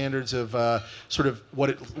standards of sort of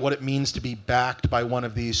what it means to be backed by one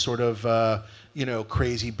of these sort of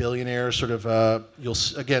crazy billionaires. Sort of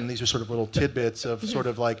these are sort of little tidbits of sort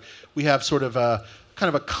of like we have sort of a kind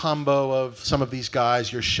of a combo of some of these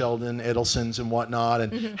guys, your Sheldon Adelsons and whatnot,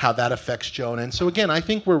 and how that affects Jonah. And so again, I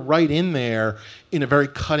think we're right in there in a very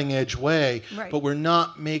cutting edge way, but we're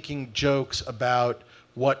not making jokes about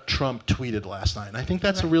what Trump tweeted last night. And I think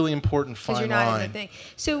that's a really important fine line.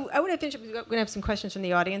 So I want to finish up. We're going to have some questions from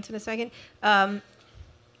the audience in a second.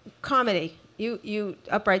 Comedy. You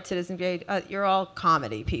Upright Citizen Brigade, you're all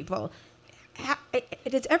comedy people.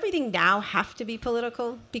 Does everything now have to be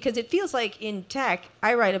political? Because it feels like in tech,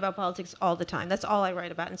 I write about politics all the time. That's all I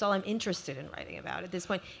write about, and it's all I'm interested in writing about at this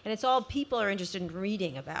point. And it's all people are interested in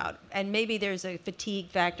reading about. And maybe there's a fatigue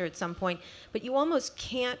factor at some point, but you almost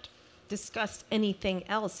can't discuss anything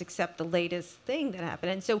else except the latest thing that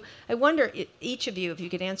happened. And so I wonder, each of you, if you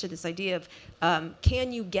could answer this idea of,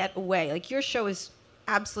 can you get away? Like your show is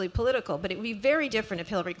absolutely political, but it would be very different if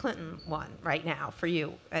Hillary Clinton won right now for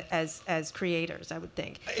you as creators, I would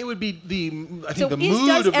think. It would be the mood of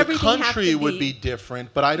the country would be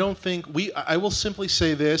different, but I don't think I will simply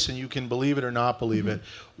say this, and you can believe it or not believe it.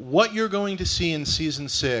 What you're going to see in season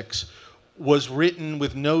 6 was written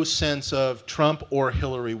with no sense of Trump or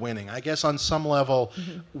Hillary winning. I guess on some level,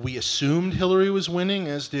 we assumed Hillary was winning,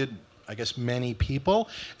 as did I guess many people.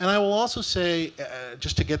 And I will also say,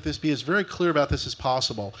 just to get this, be as very clear about this as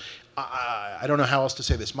possible, I don't know how else to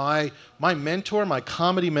say this. My mentor, my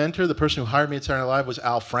comedy mentor, the person who hired me at Saturday Night Live was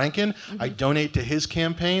Al Franken. I donate to his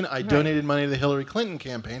campaign. I donated money to the Hillary Clinton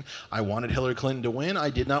campaign. I wanted Hillary Clinton to win. I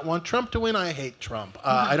did not want Trump to win. I hate Trump.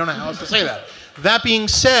 I don't know how else to say that. That being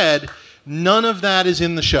said, none of that is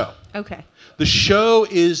in the show. Okay. The show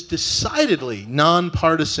is decidedly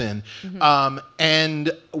nonpartisan,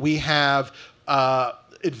 and we have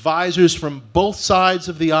advisors from both sides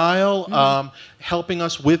of the aisle helping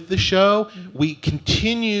us with the show. We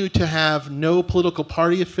continue to have no political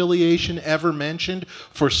party affiliation ever mentioned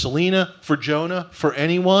for Selena, for Jonah, for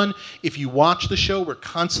anyone. If you watch the show, we're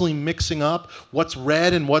constantly mixing up what's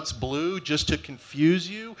red and what's blue just to confuse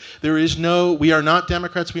you. We are not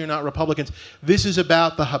Democrats, we are not Republicans. This is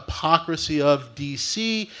about the hypocrisy of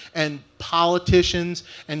DC and politicians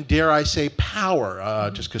and, dare I say, power,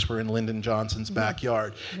 just because we're in Lyndon Johnson's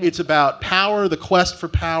backyard. It's about power, the quest for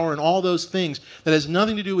power, and all those things that has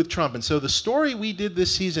nothing to do with Trump. And so the story we did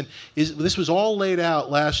this season this was all laid out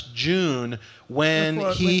last June when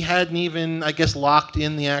he hadn't even, I guess, locked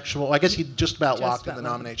in the actual, I guess he just about locked in the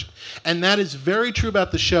nomination. And that is very true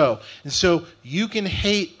about the show. And so you can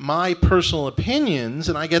hate my personal opinions,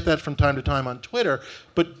 and I get that from time to time on Twitter,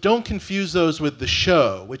 but don't confuse those with the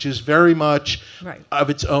show, which is very much of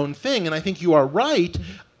its own thing. And I think you are right.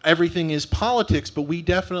 Everything is politics, but we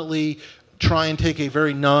definitely try and take a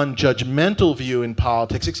very non-judgmental view in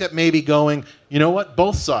politics, except maybe going, you know what,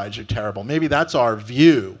 both sides are terrible. Maybe that's our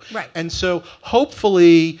view. And so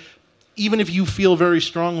hopefully, even if you feel very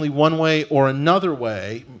strongly one way or another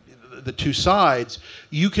way, the two sides,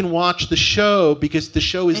 you can watch the show because the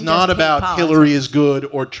show is not about Hillary is good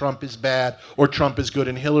or Trump is bad or Trump is good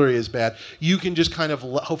and Hillary is bad. You can just kind of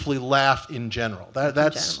hopefully laugh in general.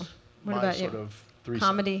 That's what my about sort you? Of three.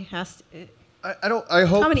 Comedy has to... I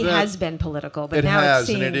hope comedy has been political, but now it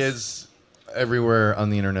seems... and it is everywhere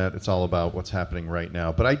on the internet. It's all about what's happening right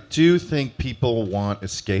now. But I do think people want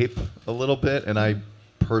escape a little bit, and I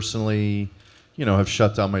personally, have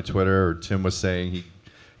shut down my Twitter. Or Tim was saying he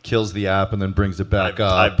kills the app and then brings it back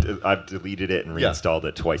up. I've deleted it and reinstalled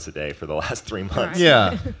it twice a day for the last 3 months. Right.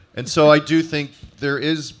 Yeah, and so I do think there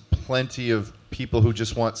is plenty of people who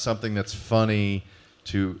just want something that's funny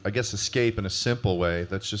to, I guess, escape in a simple way.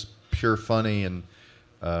 That's just pure funny and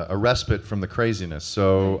a respite from the craziness.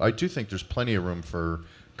 So I do think there's plenty of room for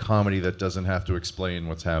comedy that doesn't have to explain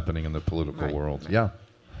what's happening in the political world. Yeah.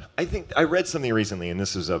 I think I read something recently, and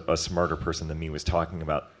this is a smarter person than me was talking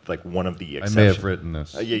about, like one of the exceptions. I may have written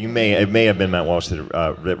this. Yeah, it may have been Matt Walsh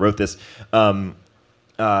that wrote this.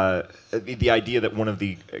 the idea that one of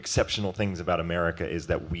the exceptional things about America is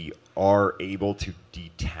that we are able to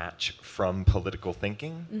detach from political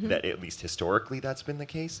thinking, that at least historically that's been the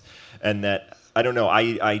case. And that, I don't know,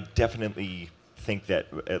 I definitely think that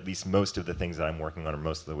at least most of the things that I'm working on, or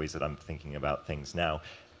most of the ways that I'm thinking about things now,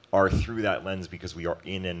 are through that lens, because we are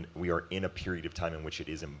in a period of time in which it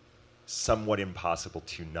is somewhat impossible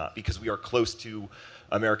to not, because we are close to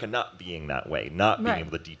America not being that way, not being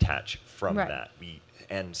able to detach from that.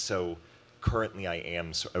 And so currently I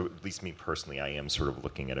am, or at least me personally, I am sort of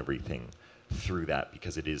looking at everything through that,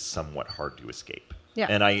 because it is somewhat hard to escape. Yeah.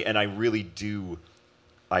 And I really do,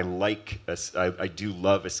 I do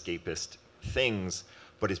love escapist things,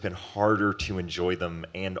 but it's been harder to enjoy them.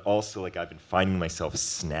 And also, like, I've been finding myself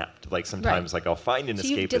snapped. Like, sometimes, like, I'll find an escapist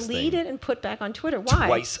thing. So you delete it and put back on Twitter. Why?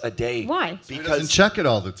 Twice a day. Why? Because check it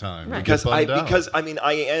all the time. Right. Because I mean,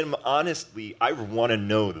 I am honestly, I want to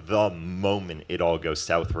know the moment it all goes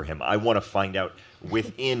south for him. I want to find out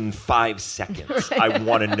within 5 seconds. I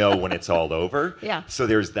want to know when it's all over. Yeah. So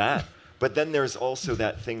there's that. But then there's also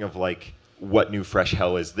that thing of, like, what new fresh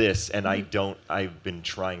hell is this? And I've been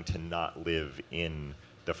trying to not live in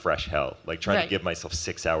the fresh hell, like trying to give myself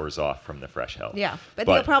 6 hours off from the fresh hell. Yeah, but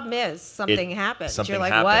the problem is something happens. Something You're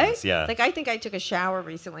like, happens, what? Yeah. Like, I think I took a shower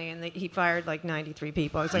recently and he fired like 93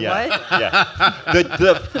 people. I was like, yeah. what?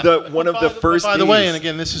 Yeah. The one of the first. By the way, and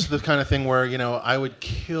again, this is the kind of thing where, you know, I would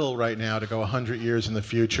kill right now to go 100 years in the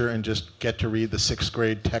future and just get to read the 6th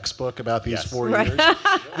grade textbook about these 4 years.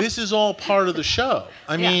 This is all part of the show.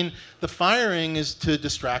 I mean, the firing is to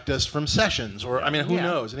distract us from sessions, or I mean, who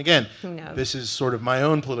knows? And again, this is sort of my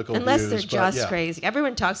own political Unless views. they're just crazy.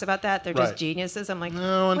 Everyone talks about that. They're just geniuses. I'm like,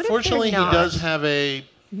 no. what Unfortunately, if he they're does not? have a.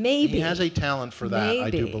 Maybe. He has a talent for that, Maybe. I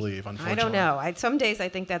do believe, unfortunately. I don't know. Some days I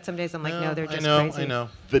think that, some days I'm like, no, they're just crazy. I know.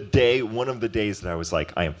 One of the days that I was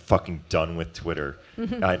like, I am fucking done with Twitter,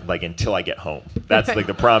 like, until I get home. That's like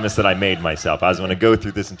the promise that I made myself. I was going to go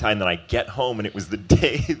through this in time, then I get home, and it was the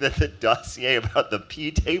day that the dossier about the P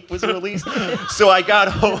tape was released. So I got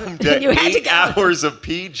home to 8 hours of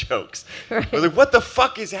P jokes. I was like, what the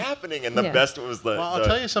fuck is happening? And the best was I'll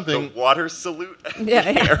tell you something. The water salute at the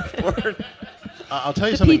airport. I'll tell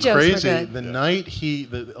you something crazy. The night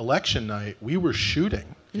the election night, we were shooting.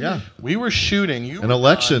 Yeah, we were shooting. You an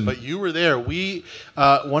election, but you were there. We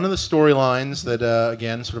one of the storylines that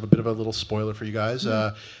again, sort of a bit of a little spoiler for you guys.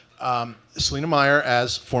 Selena Meyer,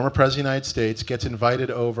 as former president of the United States, gets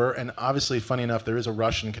invited over, and obviously, funny enough, there is a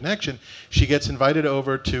Russian connection. She gets invited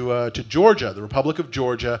over to Georgia, the Republic of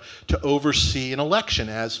Georgia, to oversee an election,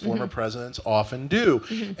 as former presidents often do.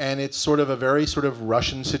 And it's sort of a very sort of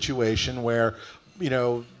Russian situation where, you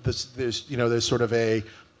know, there's sort of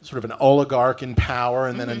an oligarch in power,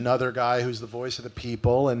 and then another guy who's the voice of the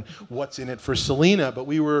people, and what's in it for Selena. But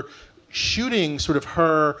we were shooting sort of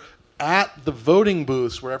her at the voting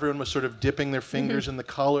booths where everyone was sort of dipping their fingers in the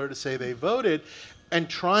color to say they voted, and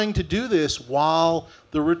trying to do this while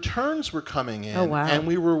the returns were coming in. Oh, wow. And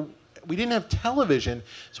we didn't have television,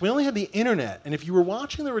 so we only had the internet. And if you were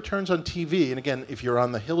watching the returns on TV, and again, if you're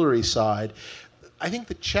on the Hillary side, I think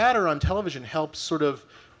the chatter on television helps sort of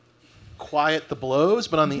quiet the blows,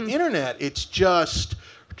 but on the internet, it's just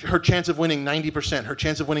her chance of winning 90%, her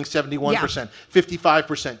chance of winning 71%,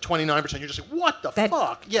 55%, 29%. You're just like, what the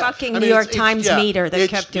fuck? Yeah. Fucking New York Times meter that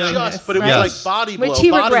kept doing this. But it was like body blow, which he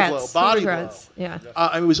body regrets. blow, body he regrets. blow.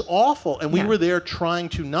 Yeah. It was awful, and we were there trying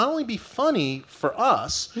to not only be funny for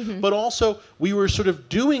us, but also we were sort of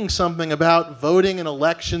doing something about voting and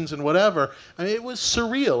elections and whatever. I mean, it was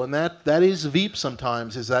surreal, and that is Veep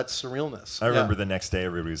sometimes, is that surrealness. I remember the next day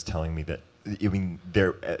everybody was telling me that, I mean,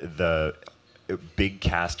 the big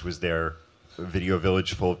cast was there, video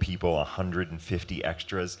village full of people, 150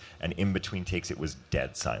 extras, and in between takes it was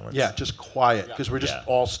dead silence. Yeah, just quiet, because we're just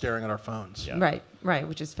all staring at our phones. Yeah. Right,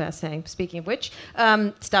 which is fascinating. Speaking of which,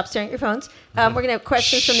 stop staring at your phones. We're going to have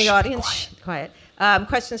questions from the audience. Quiet.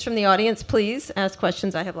 Questions from the audience, please. Ask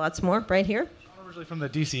questions. I have lots more right here. I'm originally from the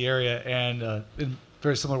D.C. area, and in a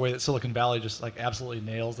very similar way that Silicon Valley just like absolutely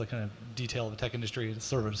nails the kind of detail of the tech industry in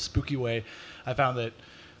sort of a spooky way, I found that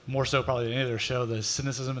more so probably than any other show, the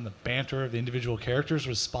cynicism and the banter of the individual characters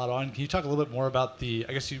was spot on. Can you talk a little bit more about I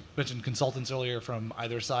guess you mentioned consultants earlier from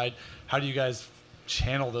either side. How do you guys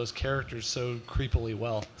channel those characters so creepily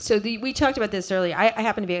well? So we talked about this earlier. I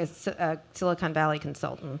happen to be a Silicon Valley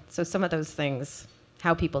consultant. So some of those things,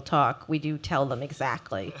 how people talk, we do tell them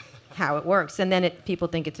exactly. how it works. And then people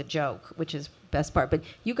think it's a joke, which is best part. But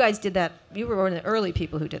you guys did that. You were one of the early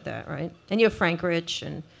people who did that, right? And you have Frank Rich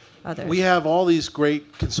and others. We have all these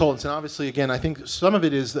great consultants, and obviously, again, I think some of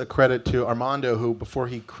it is a credit to Armando, who, before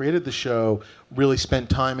he created the show, really spent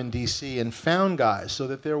time in D.C. and found guys, so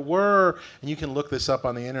that there were, and you can look this up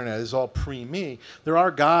on the internet, it's all pre-me, there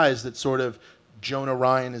are guys that sort of Jonah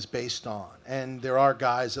Ryan is based on, and there are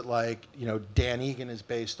guys that Dan Egan is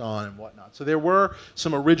based on and whatnot. So there were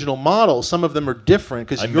some original models. Some of them are different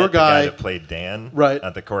because your met the guy that played Dan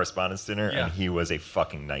at the correspondence dinner, and he was a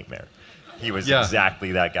fucking nightmare. He was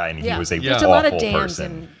exactly that guy, and he was a There's awful a lot of Dans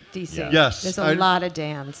person. in D.C. Yes. There's a lot of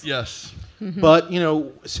Dans. Yes. But,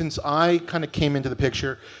 since I kind of came into the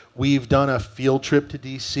picture, we've done a field trip to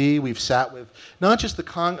D.C. We've sat with not just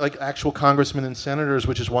the actual congressmen and senators,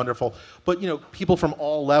 which is wonderful, but, people from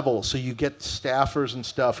all levels. So you get staffers and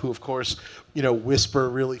stuff who, of course, whisper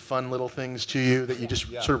really fun little things to you that you just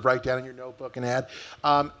sort of write down in your notebook and add.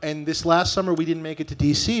 And this last summer, we didn't make it to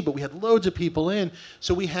D.C., but we had loads of people in.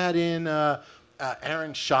 So we had in...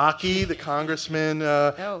 Aaron Shockey, the congressman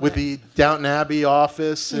with the Downton Abbey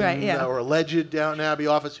office, or alleged Downton Abbey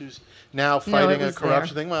office, who's now fighting a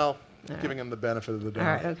corruption thing. Well, giving him the benefit of the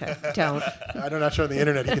doubt. All right, okay, don't. I'm not sure on the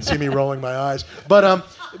internet you can see me rolling my eyes,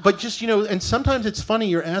 but just and sometimes it's funny.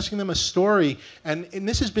 You're asking them a story, and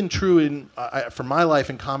this has been true in for my life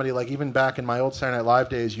in comedy. Like even back in my old Saturday Night Live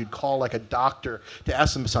days, you'd call a doctor to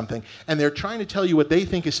ask them something, and they're trying to tell you what they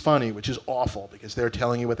think is funny, which is awful because they're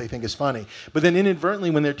telling you what they think is funny. But then inadvertently,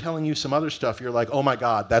 when they're telling you some other stuff, you're like, oh my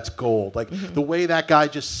God, that's gold. Like the way that guy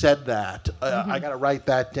just said that, I got to write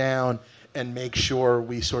that down and make sure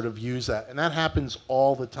we sort of use that. And that happens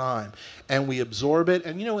all the time. And we absorb it.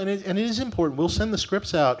 And, and it is important. We'll send the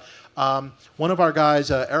scripts out. One of our guys,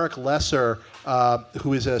 Eric Lesser,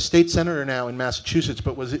 who is a state senator now in Massachusetts,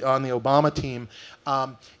 but was on the Obama team,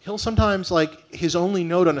 he'll sometimes, his only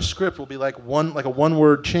note on a script will be a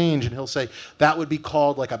one-word change, and he'll say, that would be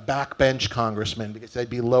called a backbench congressman because they'd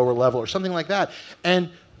be lower level or something like that. And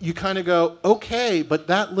you kind of go, okay, but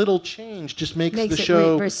that little change just makes the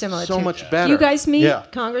show very similar so much better. Do you guys meet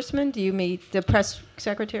congressmen? Do you meet the press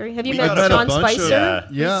secretary? Have you met Sean Spicer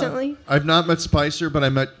recently? I've not met Spicer, but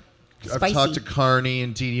I've talked to Carney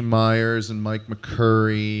and Dee Dee Myers and Mike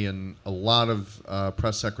McCurry and a lot of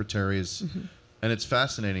press secretaries, and it's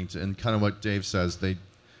fascinating. And kind of what Dave says,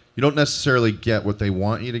 you don't necessarily get what they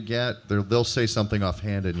want you to get. They'll say something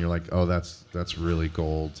offhanded, and you're like, oh, that's really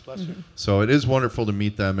gold. So it is wonderful to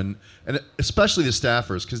meet them, and especially the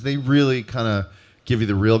staffers, because they really kind of give you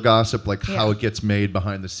the real gossip, how it gets made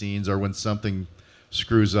behind the scenes, or when something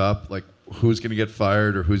screws up, who's going to get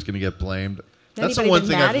fired or who's going to get blamed. That's the one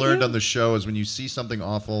thing I've learned on the show is when you see something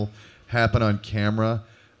awful happen on camera,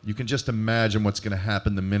 you can just imagine what's going to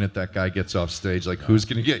happen the minute that guy gets off stage. Who's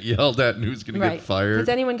going to get yelled at and who's going to get fired. Has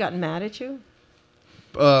anyone gotten mad at you?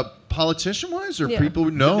 Politician-wise or people?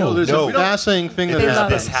 No, there's a fascinating thing that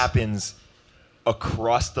this happens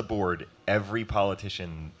across the board. Every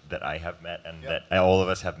politician that I have met and that all of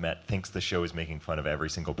us have met thinks the show is making fun of every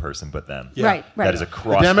single person but them. Right. That is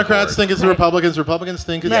across the Democrats the board. think it's the Republicans. Republicans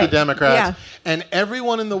think it's the Democrats. And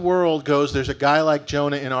everyone in the world goes, there's a guy like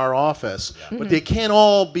Jonah in our office. But they can't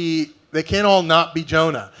all not be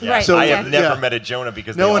Jonah. Yeah. So I have never met a Jonah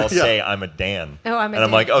because they all say I'm a Dan. Oh, I'm a Dan.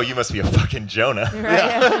 I'm like, oh, you must be a fucking Jonah.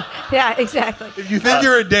 Yeah, exactly. If you think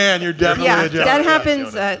you're a Dan, you're definitely a Jonah. That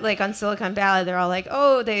happens on Silicon Valley. They're all like,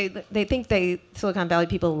 oh, they think Silicon Valley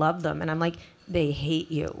people love them. And I'm like, they hate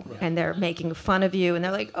you. And they're making fun of you. And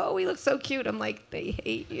they're like, oh, we look so cute. I'm like, they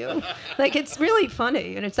hate you. It's really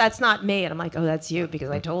funny. And that's not me. And I'm like, oh, that's you because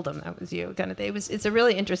I told them that was you kind of thing. It's a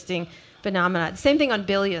really interesting phenomenon. Same thing on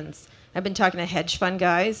Billions. I've been talking to hedge fund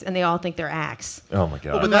guys, and they all think they're acts. Oh my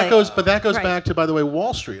God! Well, but that goes back to, by the way,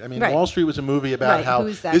 Wall Street. I mean, Wall Street was a movie about how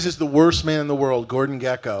this is the worst man in the world, Gordon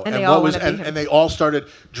Gekko, and they all started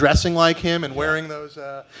dressing like him and wearing those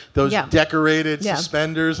decorated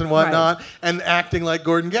suspenders and whatnot, and acting like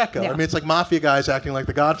Gordon Gekko. I mean, it's like mafia guys acting like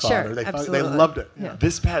the Godfather. They loved it. Yeah.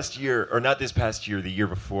 This past year, or not this past year, the year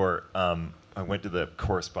before, I went to the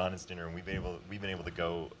correspondence dinner, and we've been able to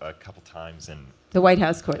go a couple times and. The White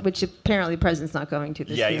House court, which apparently the president's not going to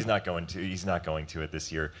this year. Yeah, he's not going to it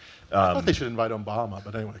this year. I thought they should invite Obama,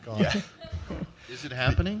 but anyway, go on. Is it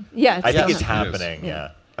happening? Yeah, I think it's happening.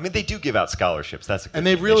 Yeah. I mean, they do give out scholarships. That's a good And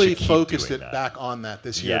they've thing. really should keep focused doing it that. back on that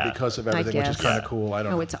this year Yeah. because of everything, which is guess. kind of Yeah. cool. I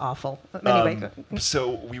don't know. It's awful. Anyway, So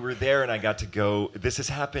we were there, and I got to go. This has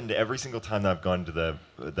happened every single time that I've gone to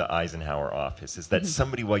the Eisenhower office. Is that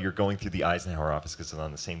somebody, while you're going through the Eisenhower office, because it's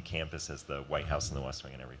on the same campus as the White House and the West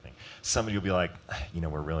Wing and everything, somebody will be like,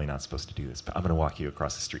 we're really not supposed to do this, but I'm going to walk you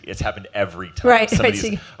across the street. It's happened every time. Right, Somebody's,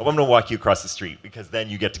 right. I'm going to walk you across the street because then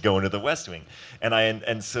you get to go into the West Wing,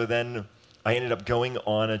 and so then I ended up going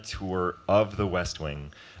on a tour of the West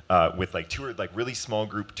Wing. With really small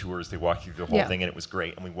group tours. They walk you through the whole thing, and it was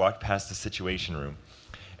great. And we walked past the Situation Room,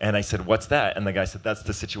 and I said, "What's that?" And the guy said, "That's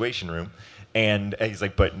the Situation Room." And he's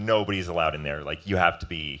like, "But nobody's allowed in there. Like, you have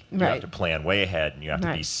to plan way ahead, and you have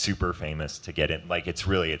to be super famous to get in. Like,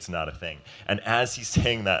 it's not a thing." And as he's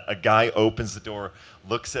saying that, a guy opens the door,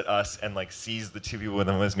 looks at us, and like sees the two people with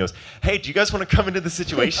him and goes, "Hey, do you guys want to come into the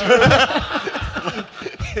Situation Room?"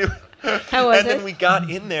 How was and then it? we got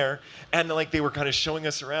in there, and like they were kind of showing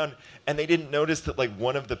us around, and they didn't notice that like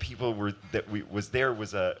one of the people was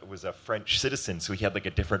a French citizen, so he had like a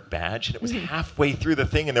different badge, and it was halfway through the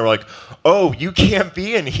thing, and they were like, "Oh, you can't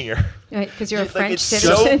be in here." Right, because you're a Like, French it's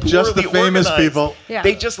citizen. So Just the poorly famous organized. people. Yeah.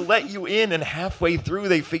 They just let you in, and halfway through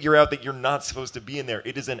they figure out that you're not supposed to be in there.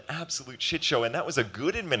 It is an absolute shit show, and that was a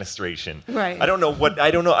good administration. Right. I don't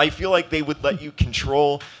know. I feel like they would let you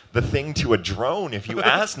control the thing to a drone if you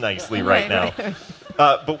asked nicely right now. Right.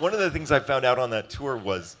 But one of the things I found out on that tour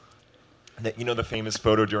was that, the famous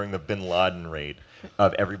photo during the Bin Laden raid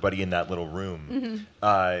of everybody in that little room.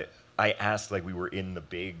 I asked, like, we were in the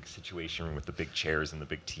big Situation Room with the big chairs and the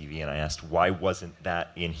big TV, and I asked, why wasn't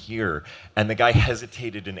that in here? And the guy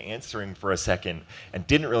hesitated in answering for a second and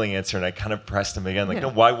didn't really answer, and I kind of pressed him again, like, no,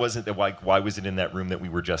 why wasn't that? Why was it in that room that we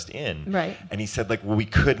were just in? Right. And he said, like, well, we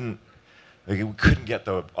couldn't get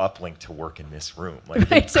the uplink to work in this room. Like,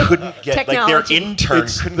 Right, they so couldn't get, like, their technology. intern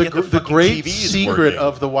It's couldn't the, get the the fucking great TVs secret working.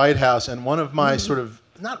 of the White House, and one of my sort of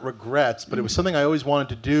not regrets, but it was something I always wanted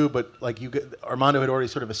to do, but like Armando had already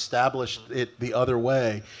sort of established it the other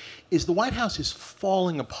way, is the White House is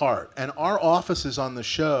falling apart, and our offices on the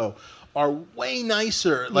show are way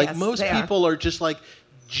nicer. Like Yes, most they are. people are just like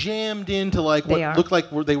jammed into like They what are. looked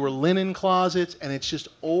like they were linen closets, and it's just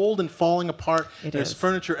old and falling apart. It There's is.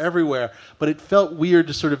 furniture everywhere, but it felt weird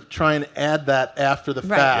to sort of try and add that after the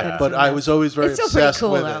Right, fact. yeah. But I was always very It's still pretty obsessed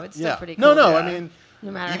cool, with though. it. It's still pretty No, cool. no, Yeah. I mean. No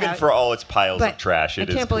matter Even how, for all its piles but of trash, it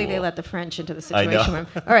is I can't believe they cool. let the French into the I know. Situation Room.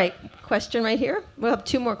 All right, question right here. We'll have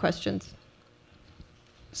two more questions.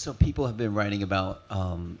 So people have been writing about,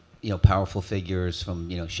 powerful figures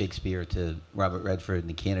from, Shakespeare to Robert Redford and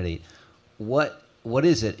the Candidate. What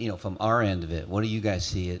is it, from our end of it? What do you guys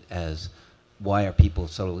see it as? Why are people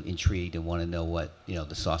so intrigued and want to know what,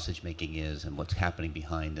 the sausage making is and what's happening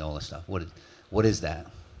behind all this stuff? What is that?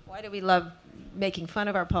 Why do we love making fun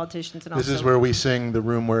of our politicians and This also is where we sing "The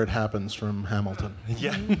Room Where It Happens" from Hamilton.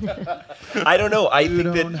 Yeah. I don't know. I think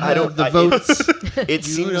don't that I don't. have the I- votes. It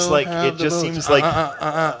You seems don't like have it the just votes. seems like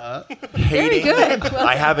hating. Very good. Well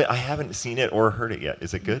I haven't seen it or heard it yet.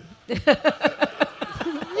 Is it good?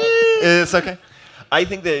 It's okay. I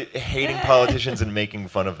think that hating politicians and making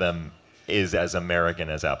fun of them is as American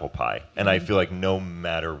as apple pie, and I feel like no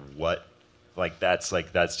matter what, that's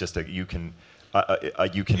just you can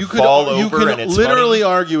fall over and it's literally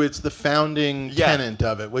funny. argue it's the founding Yeah. tenet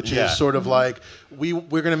of it, which Yeah. is sort of like we're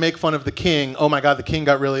going to make fun of the king. Oh my God, the king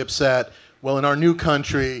got really upset. Well, in our new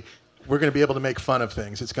country, we're going to be able to make fun of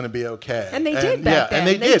things. It's going to be okay. And they did back then. And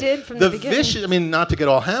they They did. did from the beginning. vicious. I mean, not to get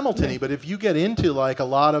all Hamilton-y, but if you get into like a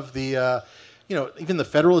lot of the. Even the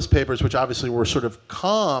Federalist Papers, which obviously were sort of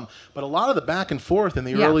calm, but a lot of the back and forth in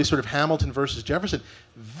the Yeah. early sort of Hamilton versus Jefferson,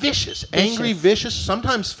 vicious, angry, vicious,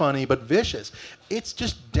 sometimes funny, but vicious. It's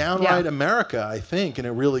just downright Yeah. America, I think, in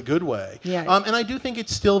a really good way. Yeah. And I do think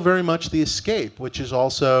it's still very much the escape, which is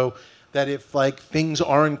also that if like things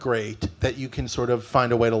aren't great, that you can sort of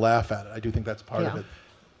find a way to laugh at it. I do think that's part of Yeah. it.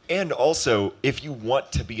 And also, if you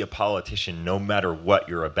want to be a politician, no matter what,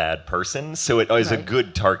 you're a bad person. So it is a Right.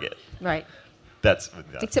 good target. right. That's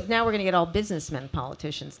Except now we're going to get all businessmen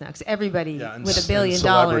politicians now, because everybody Yeah, and with s- $1 billion and is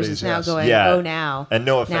celebrities, now yes. going, yeah. oh, now. And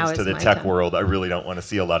no now offense to is the my tech time. world, I really don't want to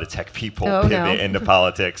see a lot of tech people Oh, pivot no. into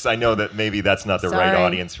politics. I know that maybe that's not the right Sorry.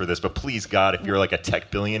 audience for this, but please, God, if you're like a tech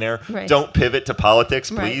billionaire, Right. don't pivot to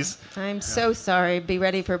politics, Right. please. I'm so sorry. Be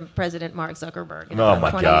ready for President Mark Zuckerberg in Oh about my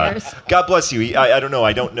 20 God! years. God bless you. I don't know.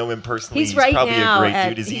 I don't know him personally. He's right probably now. a great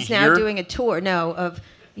dude. Is he's he now here? doing a tour. No, of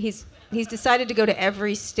he's decided to go to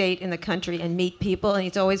every state in the country and meet people, and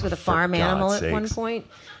he's always with a farm animal God's at one sakes. point.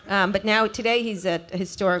 But now today he's at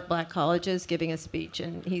historic black colleges giving a speech,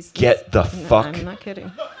 and he's Get the No, fuck- I'm not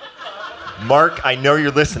kidding. Mark, I know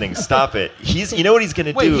you're listening. Stop it. You know what he's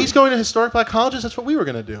gonna Wait, do? he's going to historic black colleges? That's what we were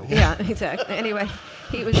going to do. Yeah, exactly. Anyway,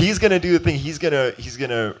 He's gonna do the thing. He's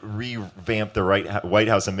gonna revamp the White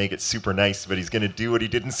House and make it super nice. But he's gonna do what he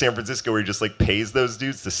did in San Francisco, where he just like pays those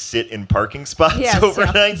dudes to sit in parking spots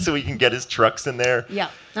overnight, so he can get his trucks in there. Yeah,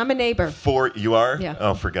 I'm a neighbor. You are? Yeah.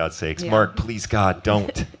 Oh, for God's sakes, Yeah. Mark! Please, God,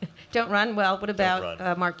 don't. Don't run. Well, what about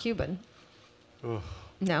run. Mark Cuban?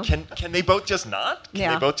 No. Can they both just not?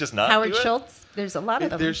 Can they both just not? Howard do it? Schultz. There's a lot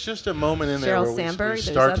of them. There's just a moment in there Sheryl where we Sandberg, there's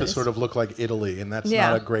start to others. sort of look like Italy, and that's Yeah.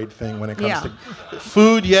 not a great thing when it comes Yeah. to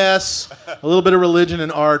food. Yes, a little bit of religion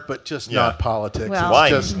and art, but just Yeah. not politics. Well-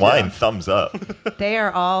 It's Wine, just, thumbs up. They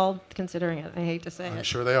are all considering it. I hate to say it. I'm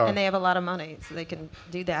sure they are. And they have a lot of money, so they can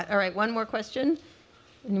do that. All right, one more question.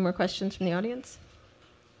 Any more questions from the audience?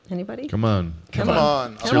 Anybody? Come on. Come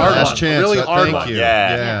on. It's A your hard last one. chance. Really hard Thank one. you.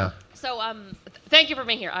 Yeah. So, thank you for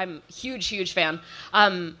being here. I'm a huge fan.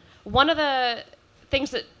 One of the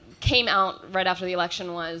things that came out right after the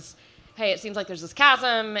election was, hey, it seems like there's this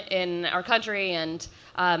chasm in our country, and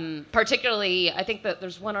particularly, I think that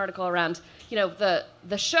there's one article around, the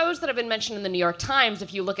shows that have been mentioned in the New York Times.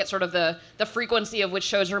 If you look at sort of the frequency of which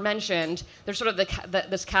shows are mentioned, there's sort of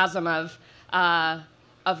this chasm of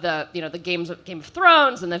the Game of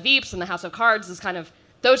Thrones and the Veeps and the House of Cards is kind of.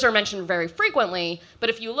 Those are mentioned very frequently, but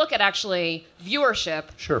if you look at actually viewership,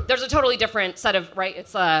 Sure. there's a totally different set of, right?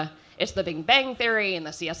 It's the Big Bang Theory and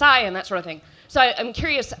the CSI and that sort of thing. So I'm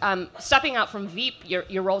curious, stepping out from Veep,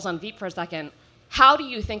 your roles on Veep for a second, how do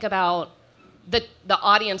you think about the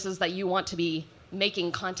audiences that you want to be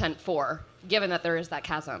making content for, given that there is that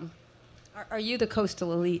chasm? Are you the coastal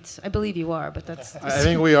elites? I believe you are, but that's. I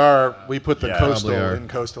think we are. We put the Yeah. coastal Probably are. in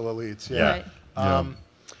coastal elites. Yeah. Right.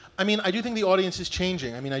 I mean, I do think the audience is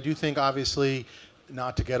changing. I mean, I do think, obviously,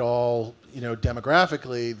 not to get all,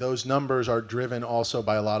 demographically, those numbers are driven also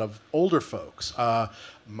by a lot of older folks.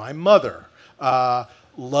 My mother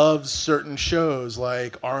loves certain shows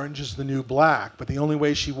like Orange is the New Black, but the only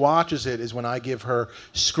way she watches it is when I give her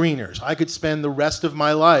screeners. I could spend the rest of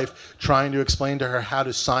my life trying to explain to her how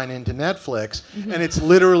to sign into Netflix, and it's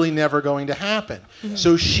literally never going to happen.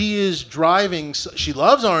 So she is driving, she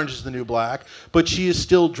loves Orange is the New Black, but she is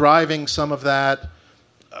still driving some of that,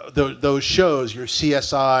 those shows, your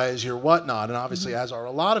CSIs, your whatnot, and obviously as are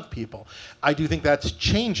a lot of people. I do think that's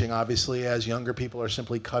changing, obviously, as younger people are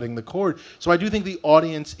simply cutting the cord. So I do think the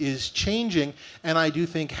audience is changing, and I do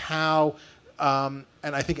think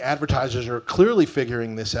and I think advertisers are clearly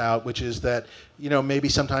figuring this out, which is that, maybe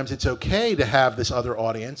sometimes it's okay to have this other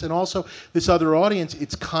audience, and also this other audience,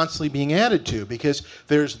 it's constantly being added to, because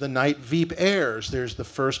there's the night Veep airs, there's the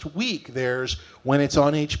first week, there's when it's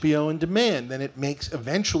on HBO on demand, then it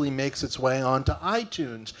eventually makes its way onto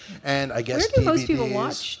iTunes, and I guess Where do most DVDs. people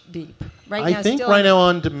watch Veep? Right I now, think still right now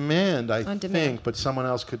on demand, I On think, demand. but someone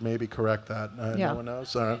else could maybe correct that. Yeah. No one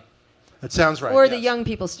knows. That sounds right. Or the yes. young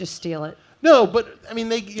people just steal it. No, but I mean,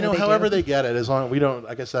 they they however do. they get it, as long as we don't.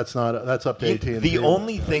 I guess that's up to AT&T. The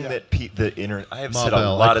only thing that the internet, I have Ma said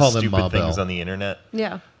Bell. a lot I call of them stupid Ma things Bell. on the internet.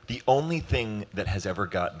 Yeah. The only thing that has ever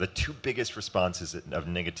got the two biggest responses of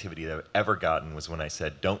negativity that I've ever gotten was when I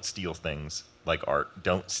said, "Don't steal things like art.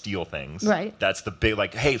 Don't steal things." Right. That's the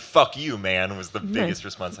big "Hey, fuck you, man" was the biggest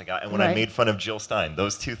response I got. And when I Right. made fun of Jill Stein,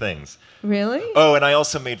 those two things. Really? Oh, and I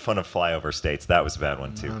also made fun of flyover states. That was a bad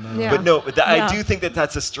one too. Yeah. But no, I Yeah. do think that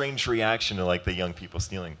that's a strange reaction to like the young people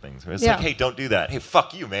stealing things. Where it's Yeah. like, "Hey, don't do that. Hey,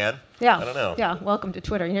 fuck you, man." Yeah. I don't know. Yeah. Welcome to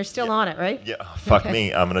Twitter. And you're still on it, right? Yeah, fuck Okay.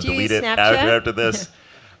 me. I'm gonna Do you delete use it Snapchat? after this.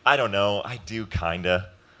 I don't know. I do kinda.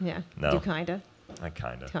 Yeah. No. Do kinda. I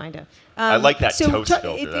kinda. Kinda. I like that so toast ta-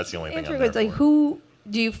 filter. it- That's the only thing Andrew, I'm there it's like, for. who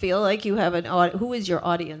do you feel like you have who is your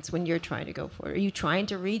audience when you're trying to go for it? Are you trying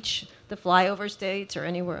to reach the flyover states or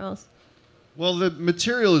anywhere else? Well, the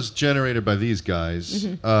material is generated by these guys.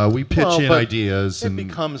 Mm-hmm. We pitch in but ideas, It and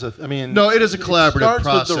becomes a. I mean, No, it is a collaborative starts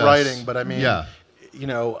process. with the writing, but I mean, Yeah.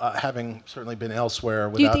 having certainly been elsewhere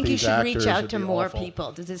Do you without think you these should actors, reach out it'd to be more awful.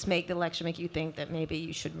 people? Does this make the election make you think that maybe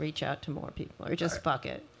you should reach out to more people, or just fuck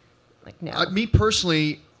it? Like no. me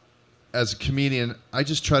personally, as a comedian, I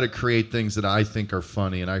just try to create things that I think are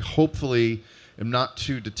funny, and I hopefully am not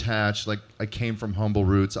too detached. Like, I came from humble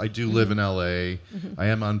roots. I do live in LA. I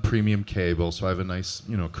am on premium cable, so I have a nice,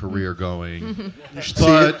 career going. You should see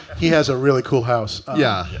But- it. He has a really cool house.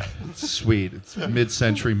 Yeah, it's sweet. It's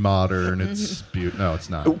mid-century modern. It's beautiful. No, it's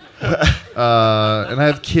not. And I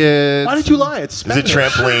have kids. Why did you lie? It's There's a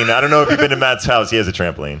Spanish. trampoline. I don't know if you've been to Matt's house. He has a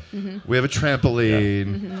trampoline. We have a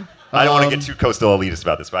trampoline. I don't want to get too coastal elitist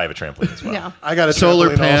about this, but I have a trampoline as well. yeah. I got a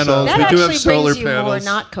Solar trampoline panels. also. That We do have actually solar brings you more panels.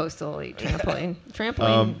 not coastal elite trampoline.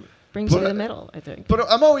 Trampoline brings you but- to the middle, I think. But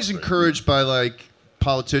I'm always encouraged by, like,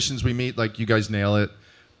 politicians we meet, like you guys nail it.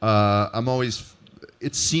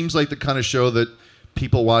 It seems like the kind of show that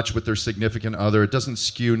people watch with their significant other. It doesn't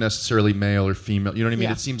skew necessarily male or female. You know what I mean?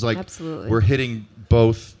 Yeah, It seems like absolutely. we're hitting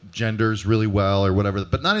both genders really well or whatever,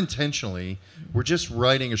 but not intentionally. We're just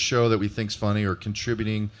writing a show that we think's funny or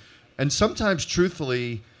contributing. And sometimes,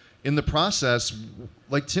 truthfully, in the process,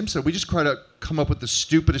 like Tim said, we just try to come up with the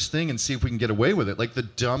stupidest thing and see if we can get away with it. Like the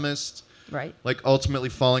dumbest, Right. like ultimately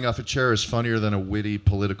falling off a chair is funnier than a witty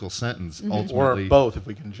political sentence. Mm-hmm. Ultimately, Or both, if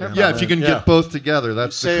we can jam yeah, that if you in. can get both together,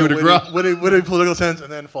 that's Say the coup a de grace. witty political sense and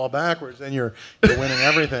then fall backwards, then you're winning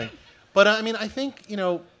everything. But I mean, I think,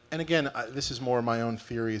 and again, this is more my own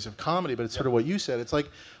theories of comedy, but it's sort of what you said. It's like,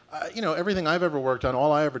 everything I've ever worked on,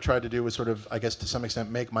 all I ever tried to do was sort of, I guess to some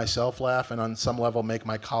extent, make myself laugh and on some level make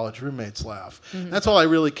my college roommates laugh. Mm-hmm. That's all I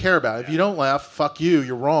really care about. If you don't laugh, fuck you,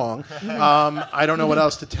 you're wrong. I don't know what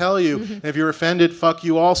else to tell you. And if you're offended, fuck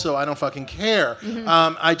you also, I don't fucking care.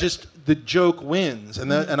 The joke wins.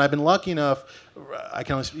 And I've been lucky enough, I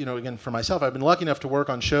can only, again, for myself, I've been lucky enough to work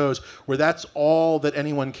on shows where that's all that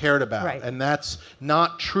anyone cared about. Right. And that's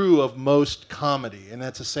not true of most comedy. And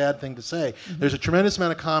that's a sad thing to say. There's a tremendous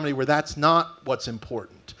amount of comedy where that's not what's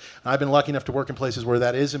important. And I've been lucky enough to work in places where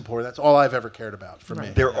that is important. That's all I've ever cared about for me.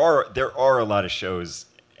 There are a lot of shows,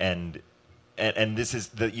 and this is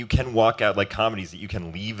that you can walk out like comedies that you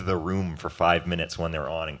can leave the room for 5 minutes when they're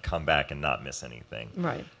on and come back and not miss anything.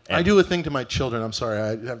 Right. And I do a thing to my children. I'm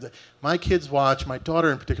sorry. My kids watch. My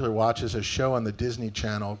daughter in particular watches a show on the Disney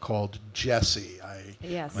Channel called Jessie.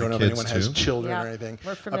 Yes. I don't know if kids anyone has too. children Yeah, or anything.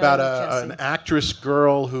 we're familiar About with an Jessie. actress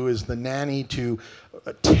girl who is the nanny to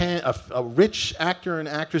a rich actor and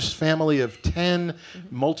actress family of 10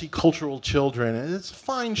 multicultural children. And it's a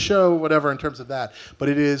fine show, whatever, in terms of that. But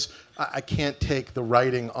it is, I can't take the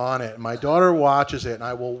writing on it. My daughter watches it, and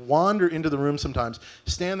I will wander into the room sometimes,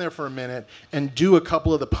 stand there for a minute, and do a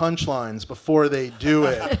couple of the punchlines before they do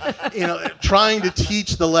it. Trying to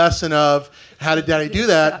teach the lesson of how did Daddy do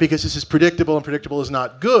that, because this is predictable, and predictable is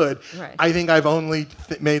not good. Right. I think I've only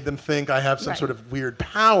made them think I have some Right. sort of weird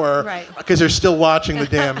power Right. because they're still watching the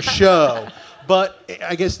damn show. But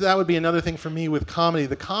I guess that would be another thing for me with comedy.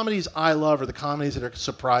 The comedies I love are the comedies that are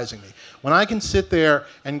surprising me. When I can sit there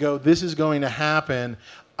and go, this is going to happen,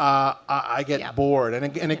 I get bored.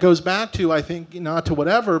 And it goes back to, I think, not to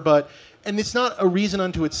whatever, but... And it's not a reason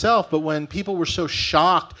unto itself, but when people were so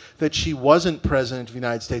shocked that she wasn't president of the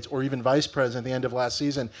United States or even vice president at the end of last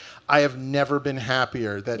season, I have never been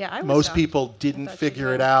happier that I was most shocked. people didn't thought figure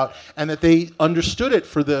she'd it win. out and that they understood it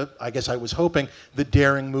for the, I guess I was hoping, the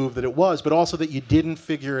daring move that it was, but also that you didn't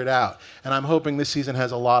figure it out. And I'm hoping this season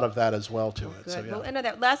has a lot of that as well to it. Good. So, yeah. Well, and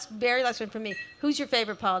that very last one for me. Who's your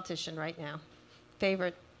favorite politician right now?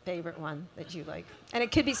 Favorite one that you like? And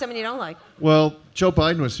it could be someone you don't like. Well, Joe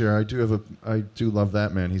Biden was here. I do love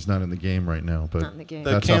that man. He's not in the game right now, but Not in the game.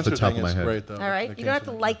 The that's off cancer the top thing of my is head. great, though. All right? The You don't have to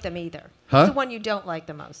cancer thing. like them either. Huh? Who's the one you don't like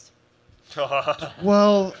the most?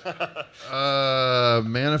 Well,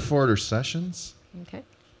 Manafort or Sessions? Okay.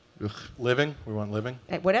 Ugh. Living? We want living?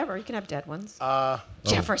 Whatever. You can have dead ones.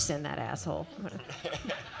 Jefferson, that asshole.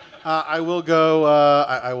 I will go.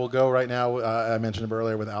 I will go right now. I mentioned him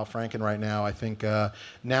earlier with Al Franken. Right now, I think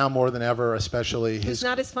now more than ever, especially He's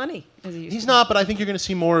not as funny as he used He's to. not, but I think you're going to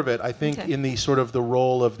see more of it. I think Okay. in the sort of the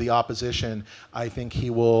role of the opposition, I think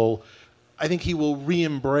he will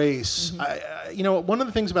re-embrace. One of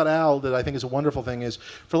the things about Al that I think is a wonderful thing is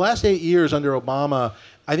for the last 8 years under Obama,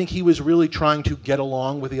 I think he was really trying to get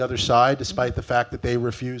along with the other side, despite the fact that they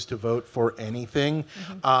refused to vote for anything.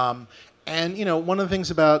 And, one of the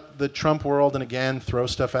things about the Trump world, and again, throw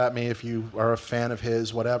stuff at me if you are a fan of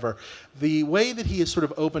his, whatever, the way that he has sort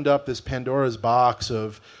of opened up this Pandora's box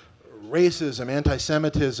of racism,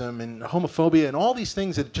 anti-Semitism, and homophobia, and all these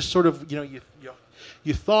things that just sort of,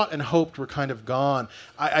 you thought and hoped were kind of gone.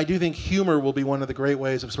 I do think humor will be one of the great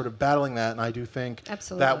ways of sort of battling that, and I do think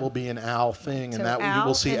Absolutely. that will be an Al thing, and So that Al, you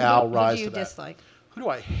will see and Al who rise do you to that. dislike? Who do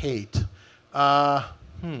I hate?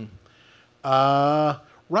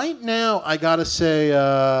 Right now, I gotta say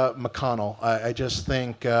McConnell. I just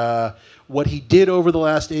think what he did over the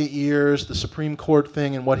last 8 years, the Supreme Court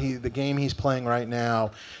thing, and the game he's playing right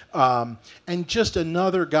now, and just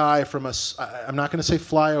another guy from I'm not going to say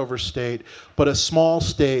flyover state, but a small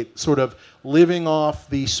state, sort of living off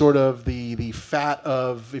the sort of the fat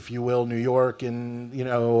of, if you will, New York and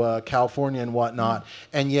California and whatnot,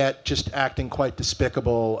 and yet just acting quite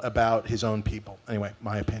despicable about his own people. Anyway,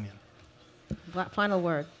 my opinion. Final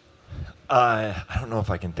word. I don't know if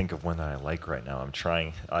I can think of one that I like right now. I'm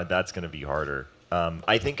trying. That's going to be harder.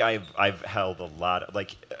 I think I've held a lot of,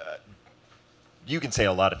 you can say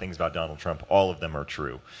a lot of things about Donald Trump. All of them are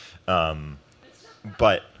true.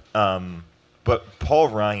 but Paul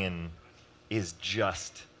Ryan is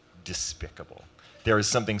just despicable. There is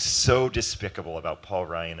something so despicable about Paul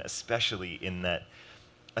Ryan, especially in that,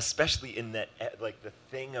 like, the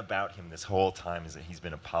thing about him this whole time is that he's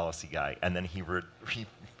been a policy guy, and then he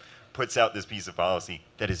puts out this piece of policy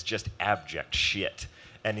that is just abject shit.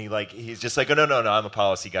 And he's just like, oh, no, I'm a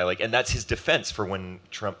policy guy. Like, and that's his defense for when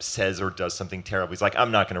Trump says or does something terrible. He's like,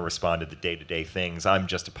 I'm not going to respond to the day-to-day things. I'm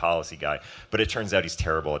just a policy guy. But it turns out he's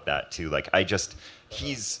terrible at that too. Like,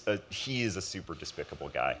 he is a super despicable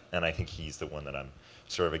guy, and I think he's the one that I'm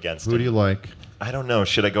sort of against. Who do you like? I don't know.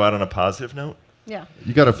 Should I go out on a positive note? Yeah.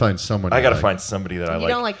 You got to find someone. I got to find somebody that I like. You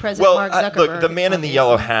don't like President Mark Zuckerberg. Look, the man in the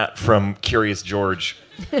yellow hat from Curious George.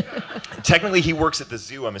 Technically, he works at the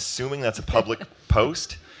zoo. I'm assuming that's a public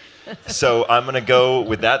post. So I'm going to go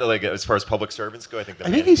with that. Like, as far as public servants go, I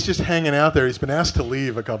think he's just hanging out there. He's been asked to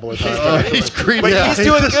leave a couple of times. He's creepy. But he's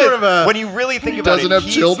doing just good. Sort of When you really think about it, doesn't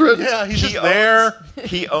have children. Yeah, he's just there.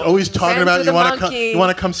 He always talking Friends about with you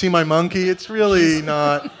want to come see my monkey. It's really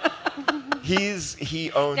not.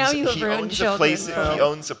 He owns Now you have ruined a place. children. He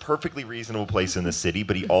owns a perfectly reasonable place in the city,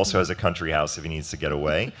 but he also has a country house if he needs to get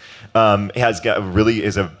away. He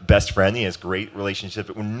is a best friend. He has great relationship.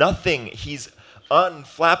 He's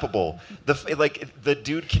unflappable. The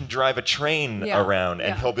dude can drive a train around,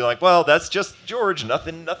 and he'll be like, "Well, that's just George.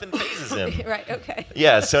 Nothing phases him." Right. Okay.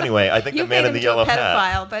 Yeah. So anyway, I think the man in the yellow hat. You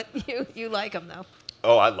made him to a pedophile, but you like him though.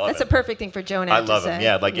 Oh, I love That's him. a perfect thing for Joan. I love him.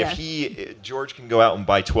 Yeah, like if George can go out and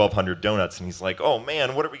buy 1,200 donuts, and he's like, "Oh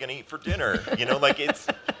man, what are we gonna eat for dinner?" You know, like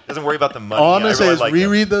doesn't worry about the money. All I'm gonna say is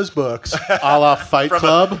reread those books, a la Fight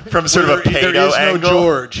Club, from sort of a pedo There is angle. no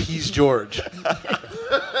George. He's George.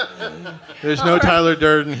 There's no Tyler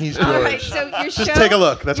Durden. He's George. All right. So your show. Just take a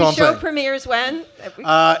look. That's all I'm Your show saying. premieres when?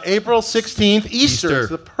 April 16th, Easter. It's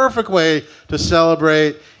the perfect way to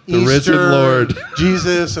celebrate The Easter, risen Lord.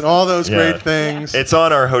 Jesus, and all those great things. It's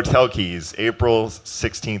on our hotel keys, April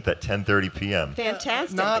 16th at 10:30 p.m.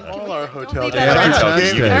 Fantastic. Not Can all we- our don't hotel leave keys. that Yeah, out. hotel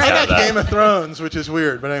keys. You guys I have got that. Game of Thrones, which is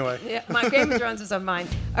weird, but anyway. Yeah, my Game of Thrones is on mine.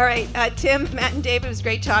 All right, Tim, Matt, and David, it was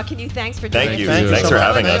great talking to you. Thanks for joining Thank you. us. Thanks for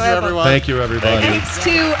having us. everyone. Thank you, everybody.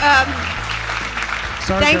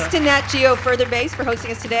 Thanks to Nat Geo Further Base for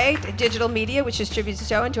hosting us today, to Digital Media, which distributes the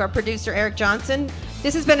show, and to our producer, Eric Johnson.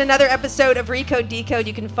 This has been another episode of Recode Decode.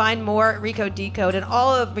 You can find more at Recode Decode and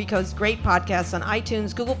all of Recode's great podcasts on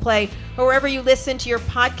iTunes, Google Play, or wherever you listen to your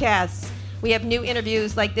podcasts. We have new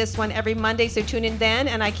interviews like this one every Monday, so tune in then.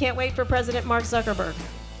 And I can't wait for President Mark Zuckerberg.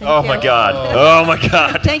 Thank you. My God. Oh my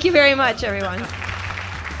God. Thank you very much, everyone.